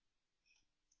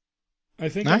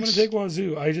 Nice. I'm going to take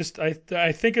Wazoo. I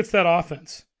think it's that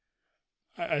offense.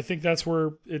 I think that's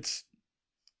where it's.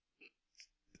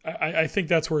 I think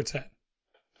that's where it's at.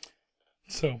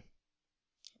 So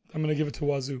I'm going to give it to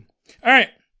Wazoo. All right.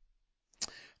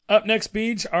 Up next,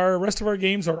 Beej. Our rest of our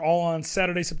games are all on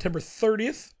Saturday, September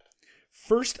 30th.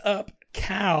 First up,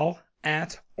 Cal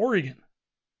at Oregon.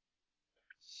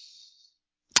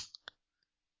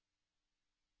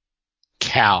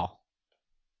 Cal.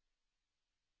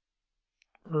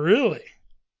 Really?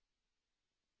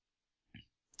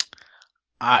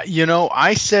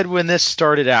 I said when this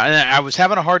started out, and I was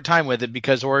having a hard time with it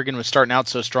because Oregon was starting out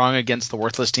so strong against the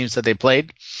worthless teams that they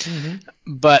played. Mm-hmm.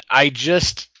 But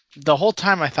the whole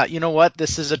time I thought, you know what?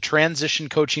 This is a transition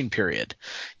coaching period.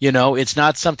 It's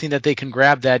not something that they can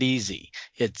grab that easy.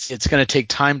 It's going to take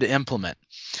time to implement.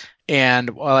 And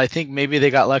while I think maybe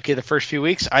they got lucky the first few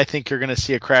weeks, I think you're going to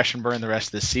see a crash and burn the rest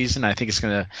of this season. I think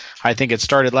it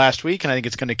started last week, and I think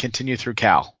it's going to continue through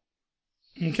Cal.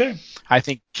 Okay. I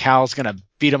think Cal's going to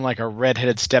beat them like a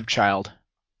redheaded stepchild.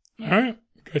 All right.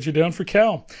 Got you down for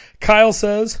Cal. Kyle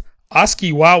says,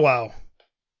 Oski Wow Wow.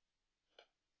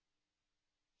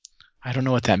 I don't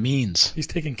know what that means. He's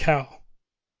taking Cal.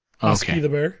 Okay. Oski the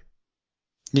Bear.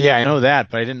 Yeah, I know that,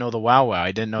 but I didn't know the Wow Wow.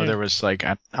 I didn't know there was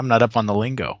I'm not up on the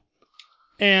lingo.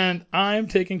 And I'm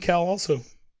taking Cal also.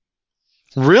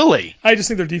 Really? I just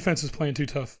think their defense is playing too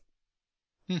tough.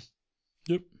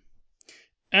 Yep.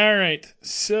 All right.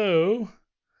 So,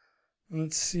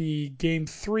 let's see. Game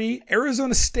 3,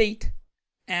 Arizona State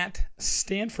at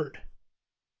Stanford.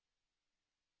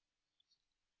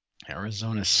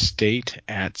 Arizona State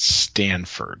at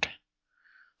Stanford.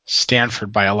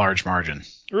 Stanford by a large margin.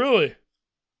 Really?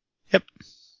 Yep.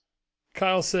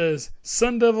 Kyle says,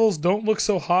 Sun Devils don't look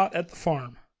so hot at the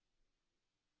farm.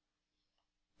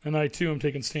 And I, too, am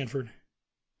taking Stanford.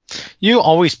 You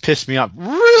always piss me off.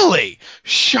 Really?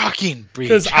 Shocking, Breach.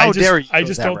 Because How dare you? I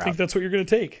just don't think that's what you're going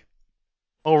to take.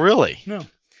 Oh, really? No. All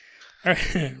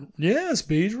right. Yes,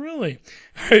 Beej, really.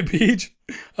 All right, Beej.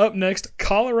 Up next,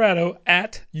 Colorado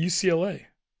at UCLA.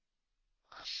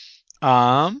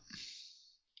 Colorado.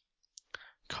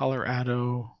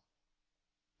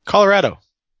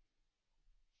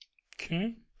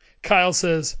 Okay. Kyle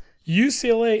says,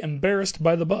 UCLA embarrassed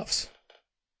by the Buffs.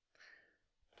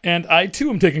 And I,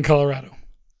 too, am taking Colorado.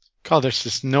 God, there's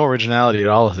just no originality at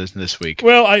all of this week.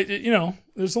 Well,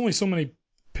 there's only so many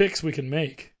picks we can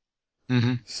make.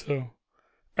 Mm-hmm. So, all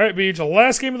right, Beej, the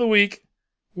last game of the week,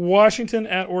 Washington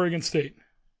at Oregon State.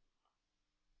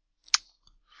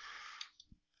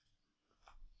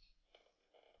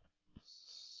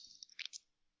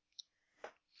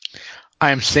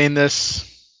 I'm saying this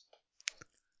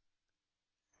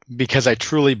because I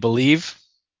truly believe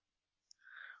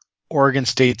Oregon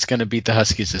State's going to beat the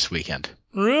Huskies this weekend.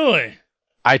 Really?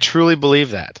 I truly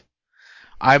believe that.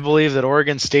 I believe that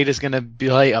Oregon State is going to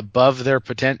play above their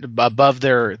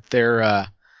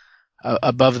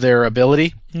above their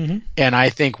ability, and I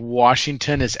think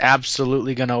Washington is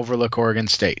absolutely going to overlook Oregon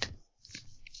State.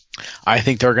 I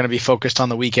think they're going to be focused on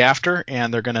the week after,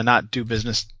 and they're going to not do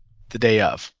business the day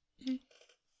of.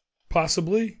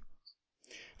 Possibly.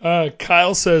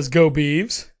 Kyle says, go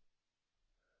Beavs.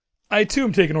 I, too,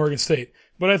 am taking Oregon State,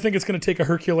 but I think it's going to take a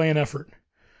Herculean effort.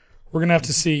 We're going to have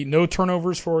to see no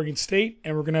turnovers for Oregon State,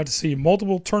 and we're going to have to see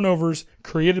multiple turnovers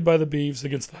created by the Beavs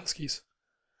against the Huskies.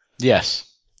 Yes.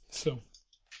 So,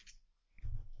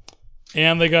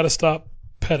 and they got to stop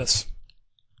Pettis.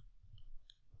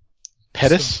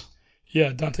 Pettis? So,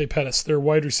 yeah, Dante Pettis, their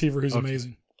wide receiver who's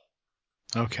amazing.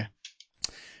 Okay.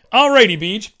 Alrighty,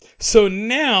 Beach. So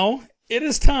now it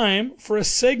is time for a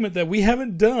segment that we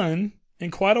haven't done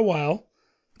in quite a while,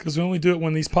 because we only do it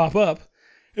when these pop up.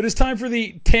 It is time for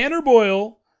the Tanner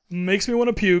Boyle Makes Me Want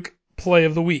to Puke Play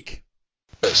of the Week.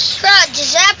 Bro,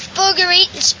 does that booger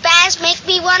eating spaz make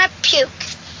me want to puke?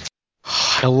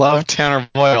 I love Tanner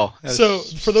Boyle. So,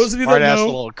 for those of you that know,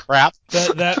 little crap.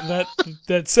 that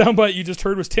soundbite you just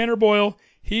heard was Tanner Boyle.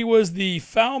 He was the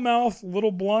foul-mouthed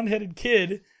little blonde-headed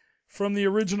kid from the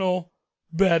original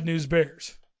Bad News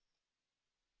Bears.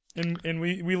 And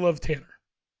we love Tanner.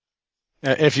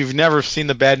 If you've never seen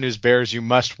the Bad News Bears, you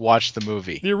must watch the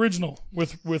movie. The original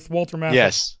with Walter Matthau.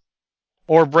 Yes.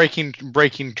 Or Breaking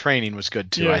Training was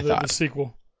good too, I thought. The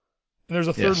sequel. And there's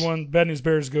a third one, Bad News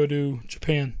Bears Go to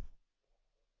Japan.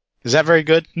 Is that very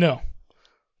good? No,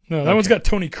 that one's got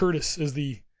Tony Curtis as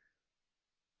the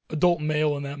adult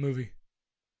male in that movie.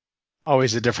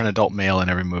 Always a different adult male in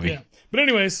every movie. Yeah. But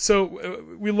anyways, so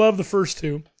we love the first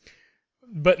two.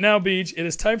 But now, Beach, it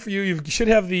is time for you. You should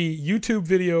have the YouTube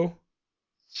video.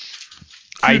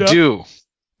 I do.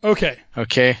 Okay.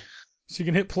 Okay. So you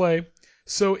can hit play.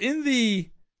 So in the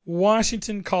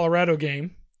Washington-Colorado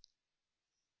game,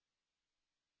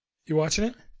 you watching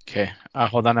it? Okay.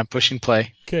 Hold on. I'm pushing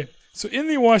play. Okay. So in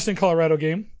the Washington-Colorado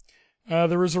game,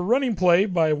 there was a running play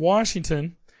by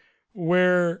Washington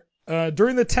where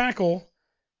during the tackle,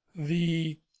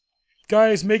 the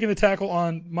guys making the tackle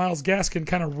on Myles Gaskin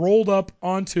kind of rolled up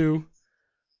onto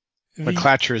the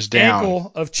McClatcher is down.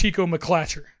 Ankle of Chico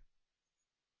McClatcher.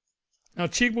 Now,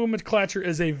 Chico McClatcher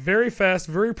is a very fast,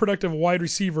 very productive wide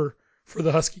receiver for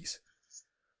the Huskies.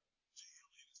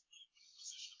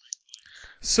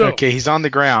 So, okay, he's on the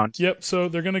ground. Yep, so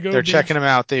they're going to go. They're checking him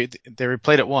out. They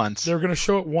replayed it once. They're going to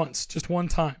show it once, just one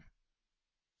time.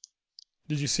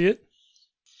 Did you see it?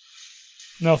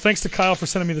 No, thanks to Kyle for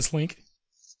sending me this link.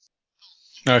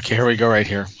 Okay, here we go right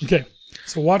here. Okay,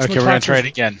 so watch we're going to try it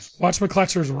again. Watch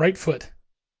McClatcher's right foot.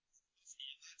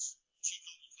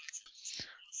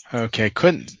 Okay,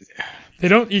 couldn't.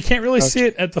 You can't really see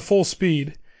it at the full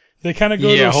speed. They kind of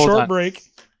go to a short break,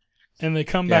 and they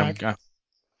come back.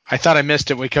 I thought I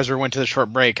missed it because we went to the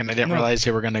short break, and I didn't realize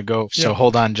they were going to go. So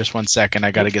hold on just 1 second.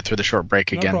 I got to get through the short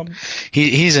break again. Problem.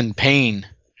 He's in pain.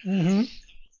 Mm-hmm.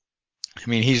 I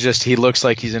mean, he looks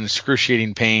like he's in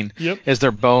excruciating pain. Yep. Is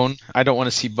there bone? I don't want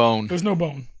to see bone. There's no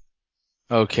bone.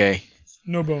 Okay.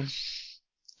 No bone.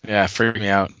 Yeah, freaked me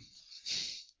out.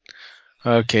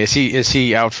 Okay, is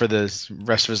he out for the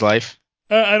rest of his life?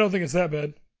 I don't think it's that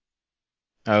bad.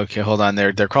 Okay, hold on.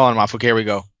 They're calling him off. Okay, here we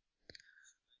go.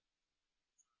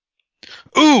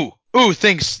 Ooh,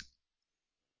 thanks.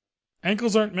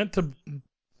 Ankles aren't meant to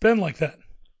bend like that.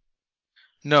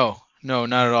 No,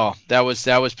 not at all. That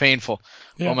was painful.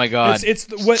 Yeah. Oh my God.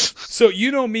 So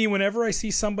you know me, whenever I see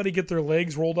somebody get their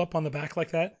legs rolled up on the back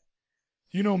like that,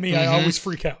 you know me, I always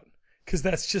freak out because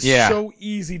that's just so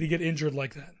easy to get injured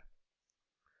like that.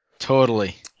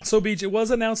 Totally. So, Beach, it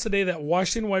was announced today that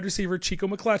Washington wide receiver Chico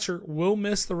McClatcher will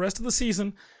miss the rest of the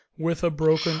season with a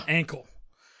broken ankle.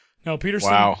 Now,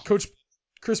 Coach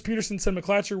Chris Peterson said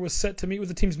McClatcher was set to meet with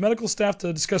the team's medical staff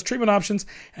to discuss treatment options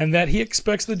and that he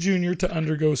expects the junior to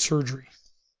undergo surgery.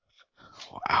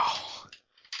 Wow.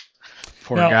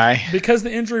 Poor guy. Because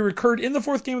the injury recurred in the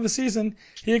fourth game of the season,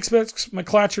 he expects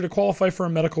McClatcher to qualify for a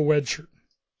medical wedge shirt.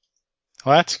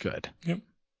 Well, that's good. Yep.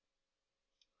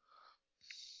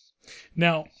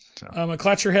 Now,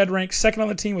 McClatcher had ranked second on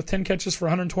the team with 10 catches for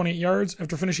 128 yards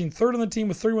after finishing third on the team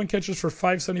with 31 catches for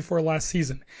 574 last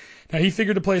season. Now, he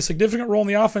figured to play a significant role in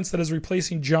the offense that is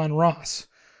replacing John Ross,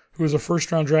 who was a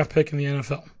first-round draft pick in the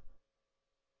NFL.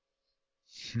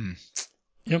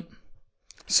 Yep.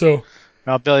 So.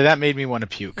 Well, Billy, that made me want to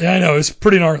puke. Yeah, I know. It's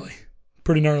pretty gnarly.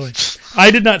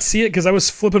 I did not see it because I was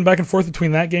flipping back and forth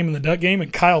between that game and the Duck game,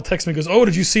 and Kyle texted me and goes, "Oh,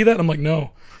 did you see that?" I'm like,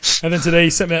 "No." And then today he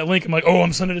sent me that link. I'm like, "Oh,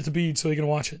 I'm sending it to Bede so he can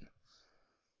watch it."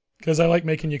 Because I like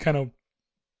making you kind of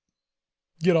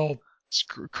get all...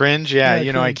 Cringe? Yeah,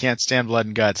 cringe. I can't stand blood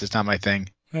and guts. It's not my thing.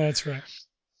 That's right.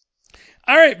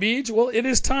 All right, Beej. Well, it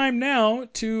is time now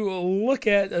to look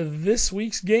at this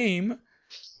week's game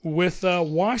with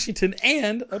Washington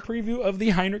and a preview of the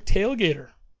Heinrich Tailgater.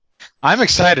 I'm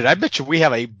excited. I bet you we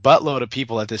have a buttload of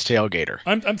people at this tailgater.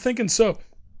 I'm thinking so.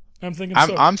 I'm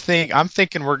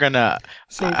thinking we're gonna.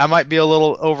 So, I might be a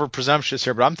little over presumptuous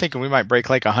here, but I'm thinking we might break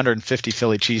like 150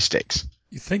 Philly cheesesteaks.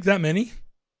 You think that many?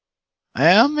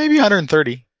 Yeah, maybe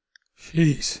 130.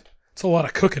 Jeez, it's a lot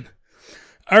of cooking.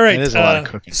 All right, it is a lot of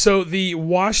cooking. So the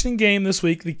Washington game this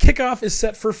week, the kickoff is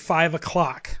set for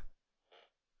 5:00.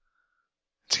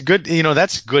 It's a good,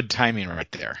 that's good timing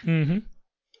right there.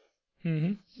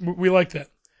 We like that.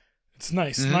 It's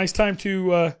nice. Mm-hmm. Nice time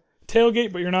to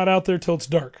tailgate, but you're not out there till it's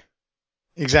dark.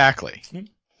 Exactly.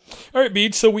 All right,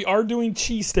 Beach. So we are doing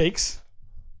cheesesteaks.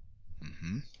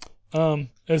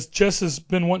 As Jess has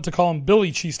been wanting to call them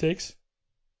Billy cheesesteaks.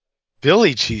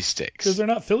 Billy cheesesteaks. Because they're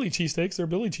not Philly cheesesteaks, they're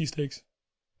Billy cheesesteaks.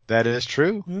 That is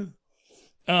true.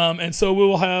 Yeah. And so we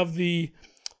will have the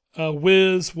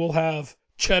whiz, we'll have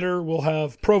cheddar, we'll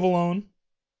have provolone,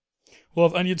 we'll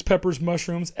have onions, peppers,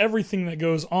 mushrooms, everything that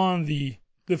goes on the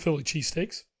Philly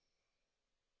cheesesteaks.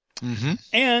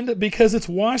 And because it's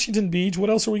Washington Beach, what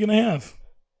else are we going to have?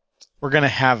 We're going to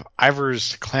have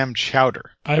Ivar's clam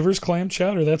chowder. Ivar's clam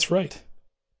chowder, that's right.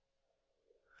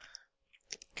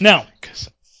 Now,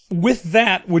 with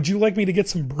that, would you like me to get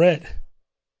some bread?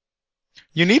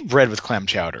 You need bread with clam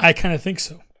chowder. I kind of think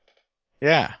so.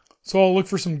 Yeah. So I'll look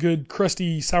for some good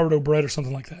crusty sourdough bread or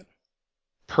something like that.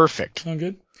 Perfect. Sound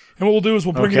good? And what we'll do is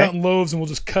we'll bring it out in loaves and we'll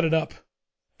just cut it up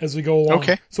as we go along.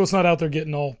 Okay. So it's not out there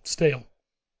getting all stale.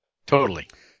 Totally.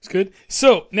 It's good.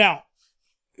 So now,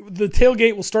 the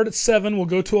tailgate will start at 7. We'll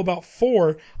go to about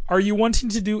 4. Are you wanting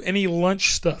to do any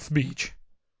lunch stuff, Beach?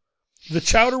 The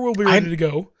chowder will be ready to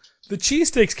go. The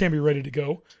cheesesteaks can be ready to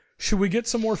go. Should we get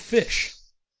some more fish?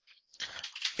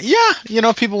 Yeah.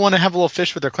 If people want to have a little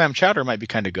fish with their clam chowder, it might be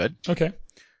kind of good. Okay.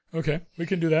 We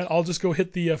can do that. I'll just go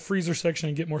hit the freezer section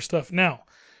and get more stuff. Now,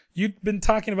 you've been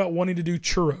talking about wanting to do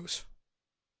churros.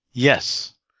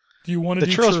 Yes. Do you want to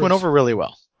do churros? The churros went over really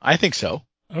well. I think so.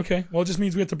 Okay. Well, it just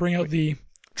means we have to bring out the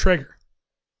Traeger.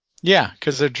 Yeah,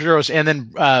 because they're churros. And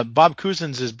then Bob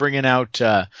Cousins is bringing out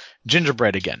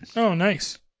gingerbread again. Oh,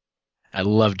 nice. I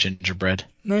love gingerbread.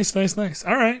 Nice.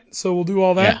 All right. So we'll do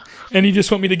all that. Yeah. And you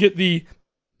just want me to get the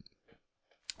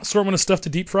assortment of stuff to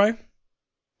deep fry?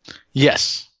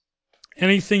 Yes.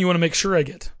 Anything you want to make sure I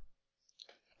get?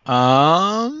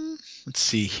 Let's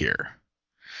see here.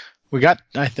 We got,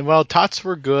 tots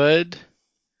were good.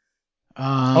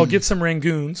 I'll get some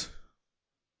rangoons.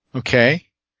 Okay.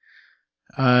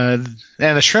 And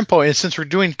the shrimp, since we're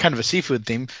doing kind of a seafood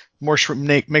theme, more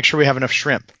shrimp, make sure we have enough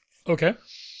shrimp. Okay.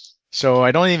 So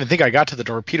I don't even think I got to the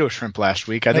torpedo shrimp last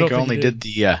week. I think I only did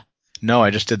the no,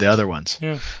 I just did the other ones.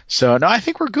 Yeah. So no, I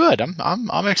think we're good.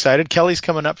 I'm excited. Kelly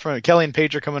and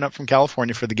Paige are coming up from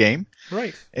California for the game.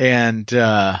 Right. And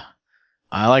like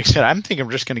I said, I'm thinking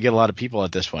we're just going to get a lot of people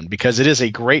at this one because it is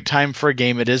a great time for a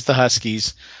game. It is the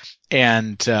Huskies.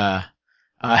 And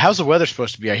how's the weather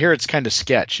supposed to be? I hear it's kind of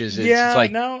sketch. It's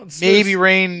like maybe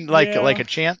rain, like a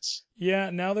chance?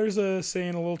 Yeah, now there's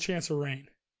saying a little chance of rain.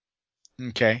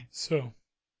 Okay. So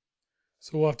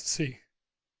we'll have to see.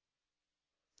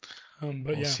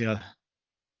 But we'll see how...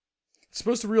 It's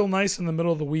supposed to be real nice in the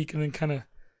middle of the week and then kind of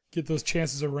get those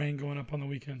chances of rain going up on the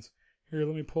weekends. Here,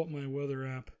 let me pull up my weather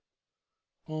app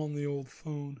on the old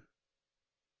phone.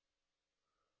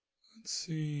 Let's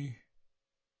see.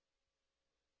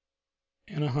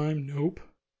 Anaheim, nope.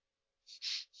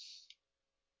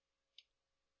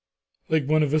 Lake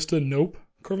Buena Vista, nope.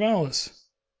 Corvallis.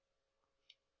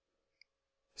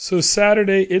 So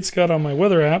Saturday, it's got on my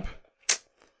weather app.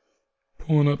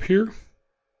 Pulling up here.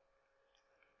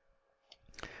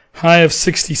 High of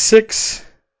 66.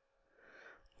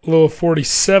 Low of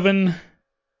 47.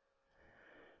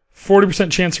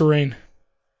 40% chance of rain.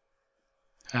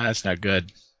 That's not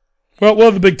good. Well, we'll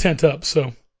have the big tent up,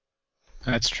 so.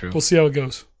 That's true. We'll see how it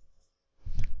goes.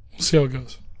 All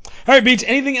right, Beach,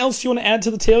 anything else you want to add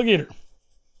to the tailgater?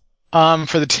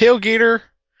 For the tailgater,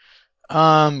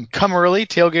 come early.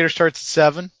 Tailgater starts at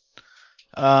 7.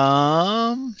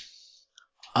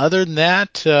 Other than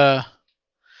that,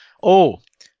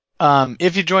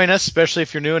 if you join us, especially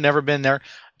if you're new and never been there,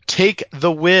 take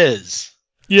the whiz.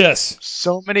 Yes.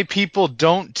 So many people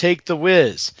don't take the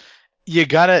whiz. You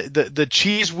gotta, the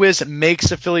cheese whiz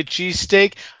makes a Philly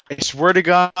cheesesteak. I swear to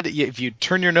God, if you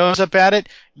turn your nose up at it,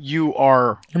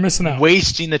 you're missing out.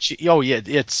 wasting the. Oh yeah,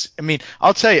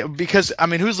 I'll tell you because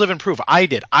who's living proof? I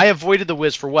did. I avoided the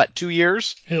whiz for what, 2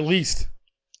 years? At least.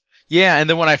 Yeah, and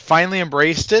then when I finally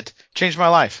embraced it, changed my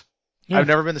life. Yeah. I've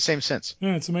never been the same since.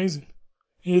 Yeah, it's amazing.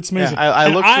 It's amazing. Yeah, I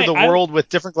look through the world with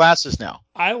different glasses now.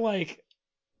 I like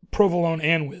provolone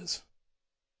and whiz.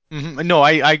 Mm-hmm. No,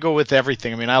 I go with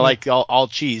everything. I like all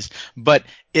cheese, but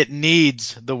it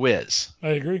needs the whiz. I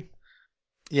agree.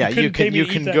 Yeah, you can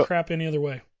eat that go. crap any other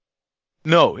way.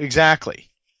 No, exactly.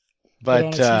 But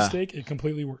on a cheesesteak, it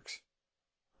completely works.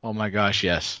 Oh my gosh,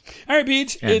 yes. All right,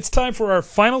 Beach. Yeah. It's time for our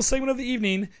final segment of the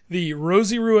evening: the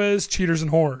Rosie Ruiz Cheaters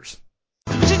and Horrors.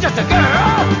 She's just a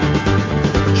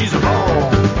girl. She's a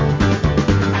ball.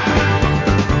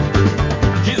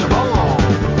 She's a ball.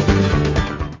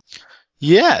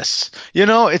 Yes.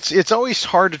 It's always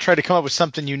hard to try to come up with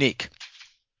something unique.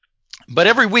 But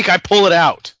every week I pull it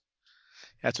out.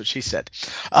 That's what she said.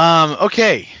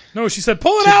 Okay. No, she said,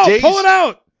 pull it out! Pull it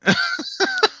out!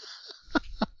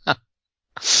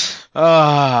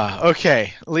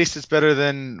 Okay. At least it's better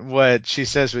than what she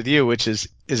says with you, which is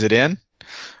it in?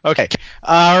 Okay.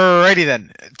 Alrighty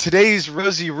then. Today's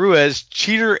Rosie Ruiz,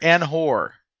 cheater and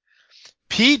whore.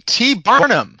 P.T.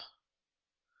 Barnum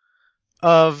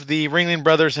of the Ringling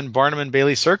Brothers and Barnum and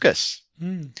Bailey Circus.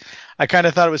 I kind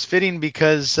of thought it was fitting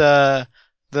because the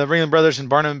Ringling Brothers and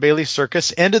Barnum and Bailey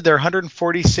Circus ended their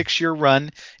 146-year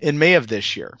run in May of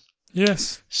this year.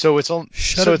 Yes. So it's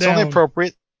only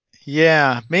appropriate.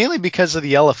 Yeah, mainly because of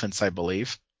the elephants, I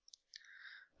believe.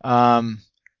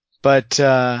 But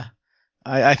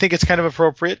I think it's kind of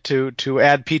appropriate to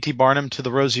add P.T. Barnum to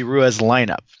the Rosie Ruiz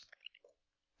lineup.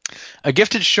 A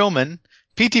gifted showman,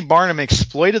 P.T. Barnum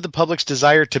exploited the public's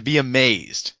desire to be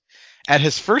amazed. At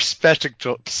his first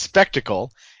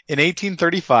spectacle in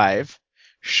 1835,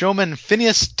 showman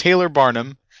Phineas Taylor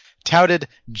Barnum touted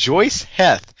Joyce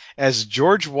Heth as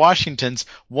George Washington's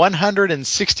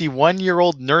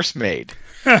 161-year-old nursemaid.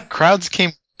 Crowds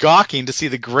came gawking to see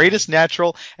the greatest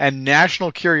natural and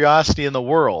national curiosity in the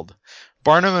world.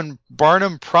 Barnum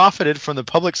profited from the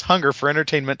public's hunger for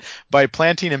entertainment by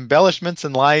planting embellishments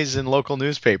and lies in local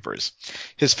newspapers.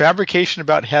 His fabrication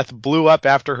about Heth blew up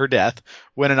after her death,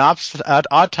 when an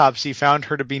autopsy found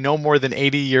her to be no more than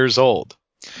 80 years old.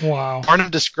 Wow.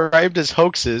 Barnum described his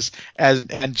hoaxes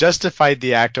and justified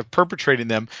the act of perpetrating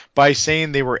them by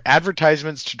saying they were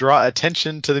advertisements to draw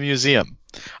attention to the museum.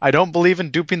 I don't believe in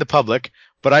duping the public,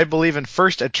 but I believe in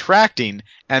first attracting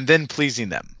and then pleasing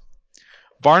them.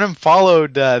 Barnum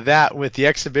followed that with the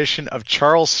exhibition of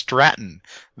Charles Stratton,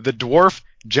 the dwarf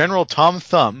General Tom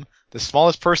Thumb, the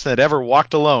smallest person that ever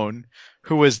walked alone,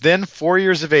 who was then 4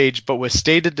 years of age but was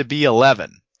stated to be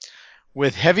 11.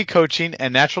 With heavy coaching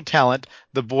and natural talent,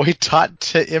 the boy taught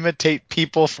to imitate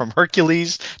people from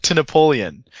Hercules to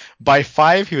Napoleon. By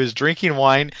 5, he was drinking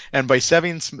wine, and by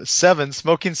 7,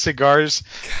 smoking cigars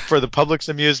for the public's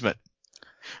amusement.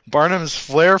 Barnum's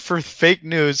flair for fake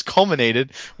news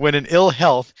culminated when, in ill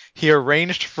health, he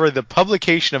arranged for the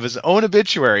publication of his own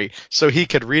obituary so he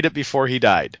could read it before he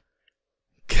died.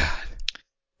 God.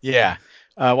 Yeah.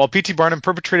 While P.T. Barnum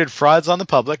perpetrated frauds on the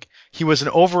public, he was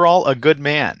overall a good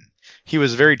man. He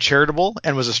was very charitable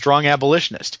and was a strong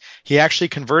abolitionist. He actually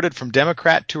converted from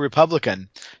Democrat to Republican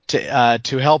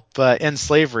to help end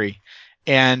slavery,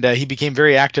 and he became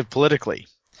very active politically.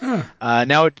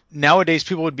 Nowadays,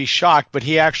 people would be shocked, but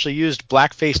he actually used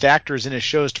black-faced actors in his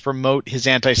shows to promote his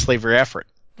anti-slavery effort.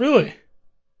 Really?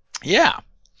 Yeah.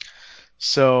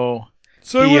 So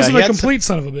he wasn't a complete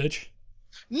son of a bitch.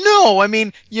 No,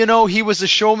 he was a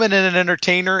showman and an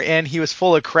entertainer, and he was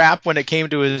full of crap when it came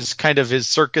to his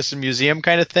circus and museum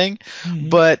kind of thing. Mm-hmm.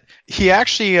 But he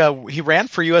actually he ran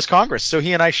for U.S. Congress, so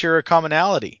he and I share a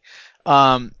commonality.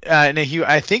 And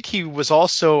I think he was a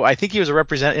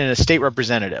state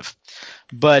representative,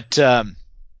 but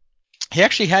he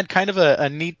actually had kind of a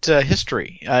neat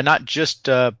history, not just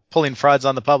pulling frauds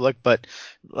on the public, but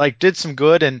did some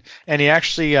good, and he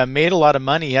actually made a lot of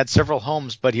money. He had several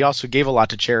homes, but he also gave a lot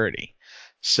to charity.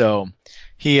 So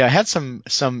he had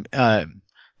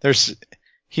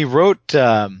he wrote.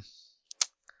 What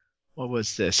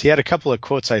was this? He had a couple of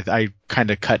quotes I kind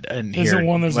of cut in here. Isn't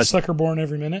one there's a sucker born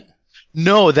every minute?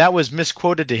 No, that was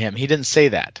misquoted to him. He didn't say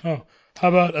that. Oh, how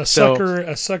about a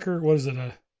sucker? What is it?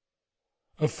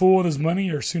 A fool and his money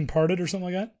are soon parted, or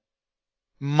something like that?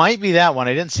 Might be that one.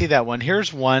 I didn't see that one.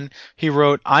 Here's one. He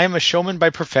wrote, "I am a showman by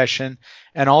profession,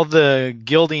 and all the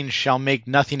gilding shall make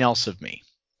nothing else of me."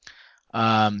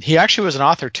 He actually was an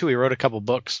author too. He wrote a couple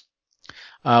books.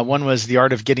 One was The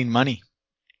Art of Getting Money.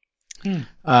 And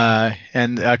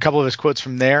a couple of his quotes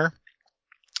from there.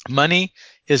 Money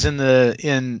is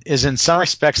in some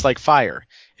respects like fire.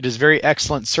 It is a very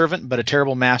excellent servant, but a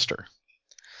terrible master.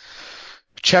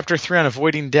 Chapter 3 on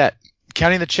avoiding debt.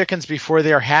 Counting the chickens before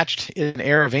they are hatched is an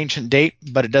error of ancient date,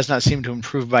 but it does not seem to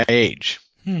improve by age.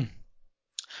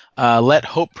 Let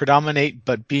hope predominate,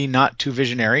 but be not too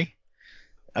visionary.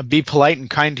 Be polite and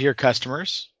kind to your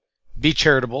customers. Be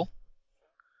charitable.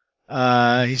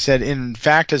 He said, in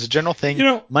fact, as a general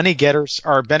thing, money getters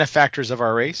are benefactors of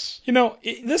our race.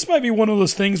 This might be one of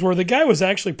those things where the guy was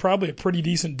actually probably a pretty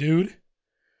decent dude.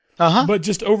 But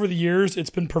just over the years,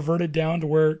 it's been perverted down to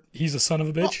where he's a son of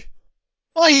a bitch.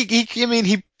 Well,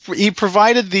 he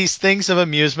provided these things of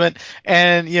amusement,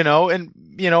 and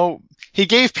he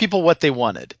gave people what they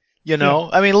wanted. Yeah.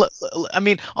 I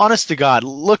mean, honest to God,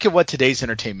 look at what today's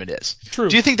entertainment is. True.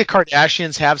 Do you think the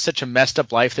Kardashians have such a messed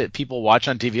up life that people watch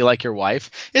on TV like your wife?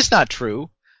 It's not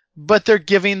true, but they're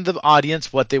giving the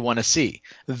audience what they want to see.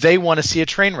 They want to see a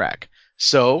train wreck,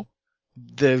 so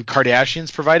the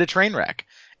Kardashians provide a train wreck.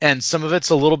 And some of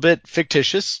it's a little bit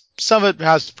fictitious. Some of it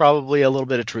has probably a little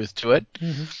bit of truth to it.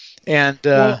 Mm-hmm.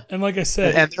 And like I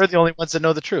said, and they're the only ones that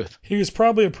know the truth. He was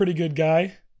probably a pretty good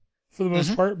guy for the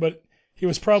most part, but he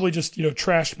was probably just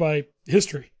trashed by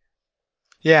history.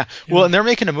 Yeah. Well, and they're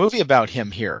making a movie about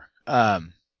him here.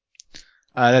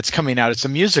 That's coming out. It's a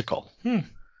musical.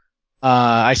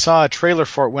 I saw a trailer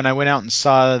for it when I went out and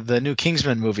saw the new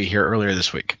Kingsman movie here earlier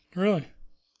this week. Really?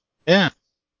 Yeah.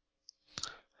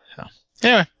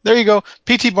 Yeah, there you go.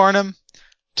 P.T. Barnum,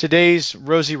 today's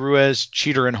Rosie Ruiz,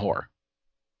 cheater and whore.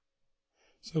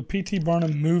 So P.T.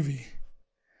 Barnum movie.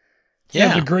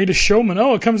 Yeah. The Greatest Showman.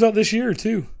 Oh, it comes out this year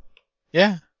too.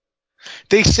 Yeah.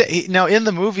 They say now in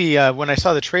the movie when I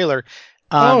saw the trailer.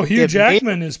 Hugh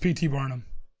Jackman is P.T. Barnum.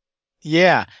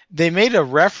 Yeah, they made a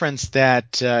reference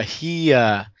that he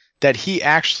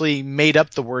actually made up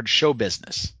the word show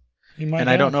business.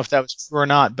 I don't know if that was true or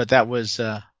not, but that was.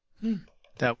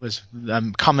 That was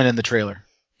comment in the trailer.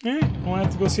 All right, I'll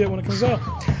have to go see it when it comes out.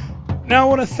 Now, I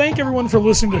want to thank everyone for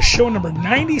listening to show number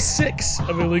 96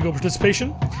 of Illegal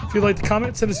Participation. If you'd like to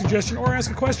comment, send a suggestion, or ask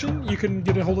a question, you can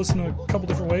get a hold of us in a couple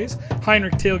different ways.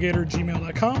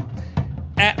 HeinrichTailgater@gmail.com,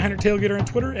 @HeinrichTailgater on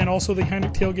Twitter, and also the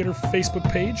Heinrich Tailgater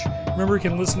Facebook page. Remember, you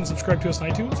can listen and subscribe to us on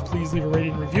iTunes. Please leave a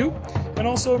rating and review. And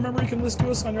also, remember, you can listen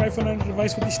to us on your iPhone and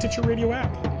device with the Stitcher Radio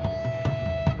app.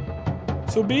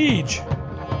 So, Beej.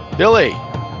 Billy.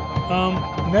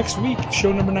 Next week,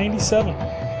 show number 97.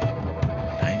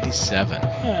 97.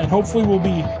 Yeah, and hopefully we'll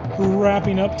be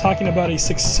wrapping up talking about a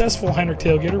successful Heinrich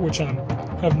Tailgater, which I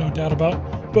have no doubt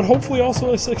about, but hopefully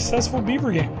also a successful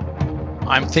Beaver game.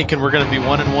 I'm thinking we're going to be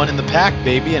 1-1 in the pack,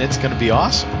 baby, and it's going to be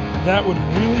awesome. That would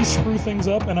really screw things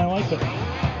up, and I like that.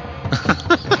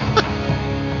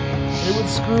 It would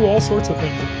screw all sorts of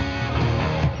things up.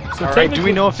 So all right. Do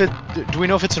we know if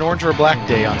it's an orange or a black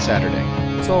day on Saturday?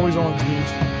 It's always orange, dude.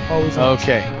 Always orange.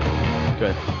 Okay.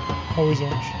 Good. Always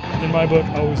orange. In my book,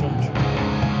 always orange.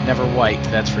 Never white,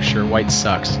 that's for sure. White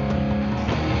sucks.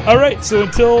 All right, so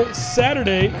until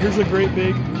Saturday, here's a great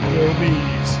big Go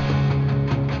Bees.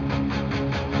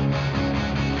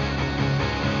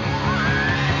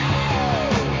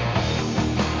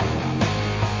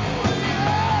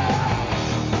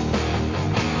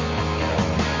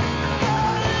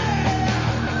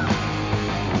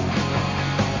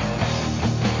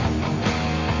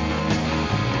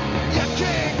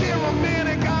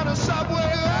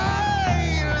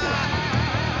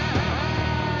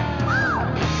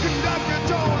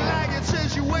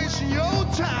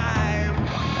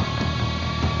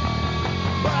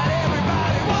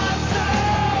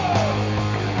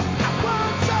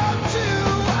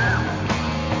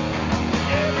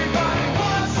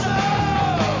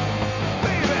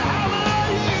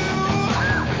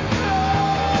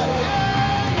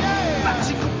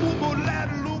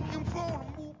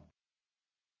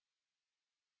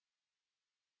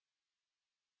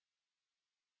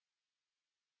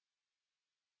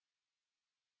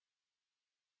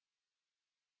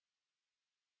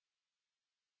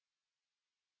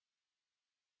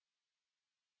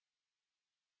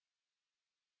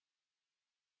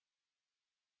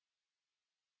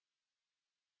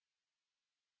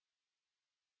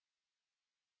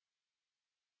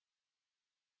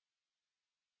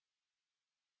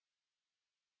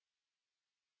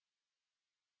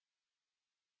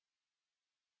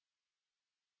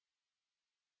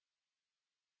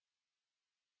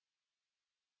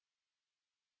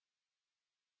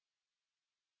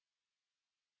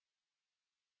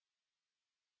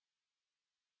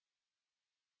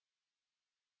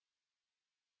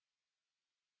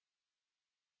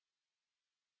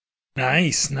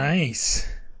 Nice.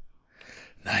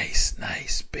 Nice,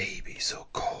 nice baby, so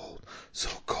cold, so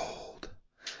cold.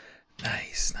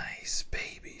 Nice, nice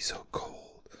baby, so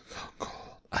cold, so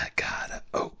cold. I gotta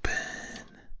open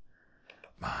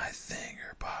my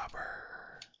thinger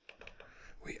bobber.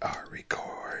 We are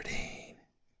recording.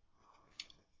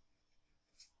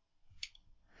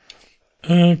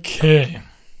 Okay.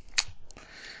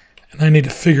 And I need to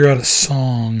figure out a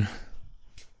song.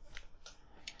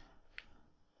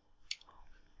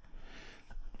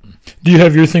 Do you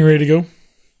have your thing ready to go?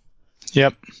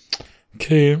 Yep.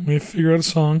 Okay, let me figure out a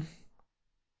song.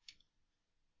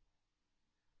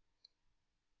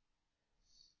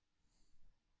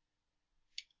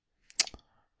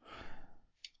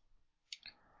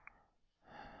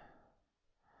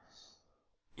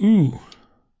 Ooh.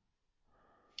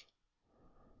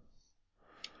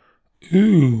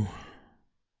 Ooh.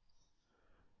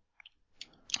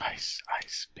 Ice,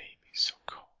 ice, baby, so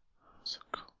cold, so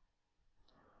cold.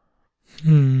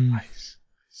 Ice,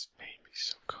 ice, baby,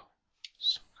 so cold,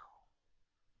 so cold.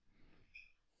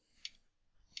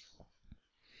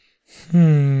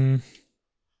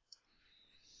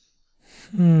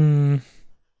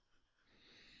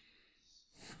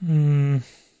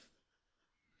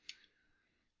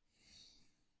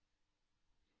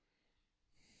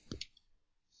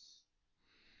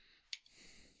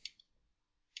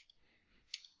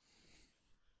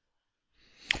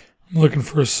 I'm looking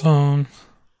for a song.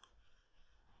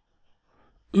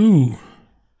 Ooh.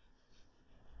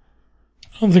 I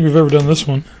don't think we've ever done this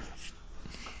one.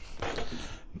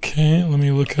 Okay, let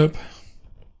me look up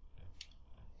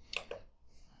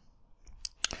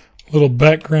a little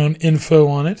background info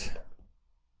on it.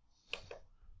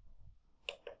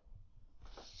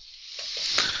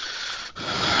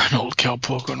 An old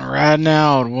cowpoke on a ride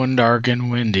now on one dark and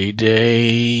windy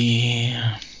day.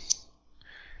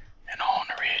 And on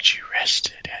the ridge he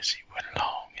rested as he went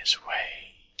along his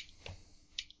way.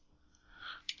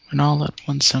 When all at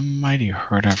once a mighty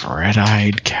herd of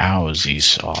red-eyed cows he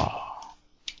saw.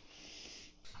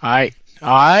 Aight.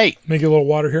 Make a little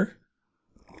water here.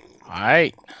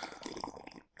 Aight.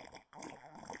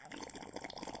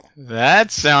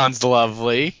 That sounds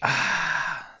lovely.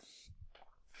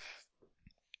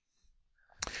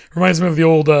 Reminds me of the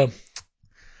old,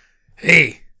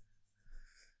 hey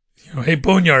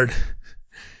Boneyard,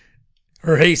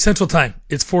 or hey Central Time,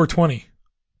 it's 4:20.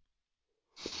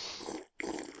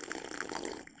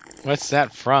 What's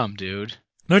that from, dude?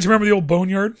 Don't you remember the old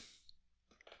Boneyard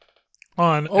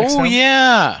on Oh, XM?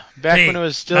 yeah. Back when it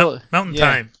was still... Mountain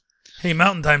Time. Hey,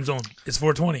 Mountain Time Zone, it's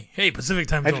 4:20. Hey, Pacific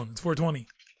Time Zone, it's 4:20.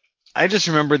 I just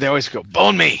remember they always go,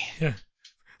 bone me. Yeah.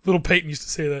 Little Peyton used to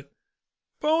say that.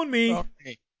 Bone me.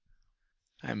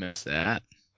 I miss that.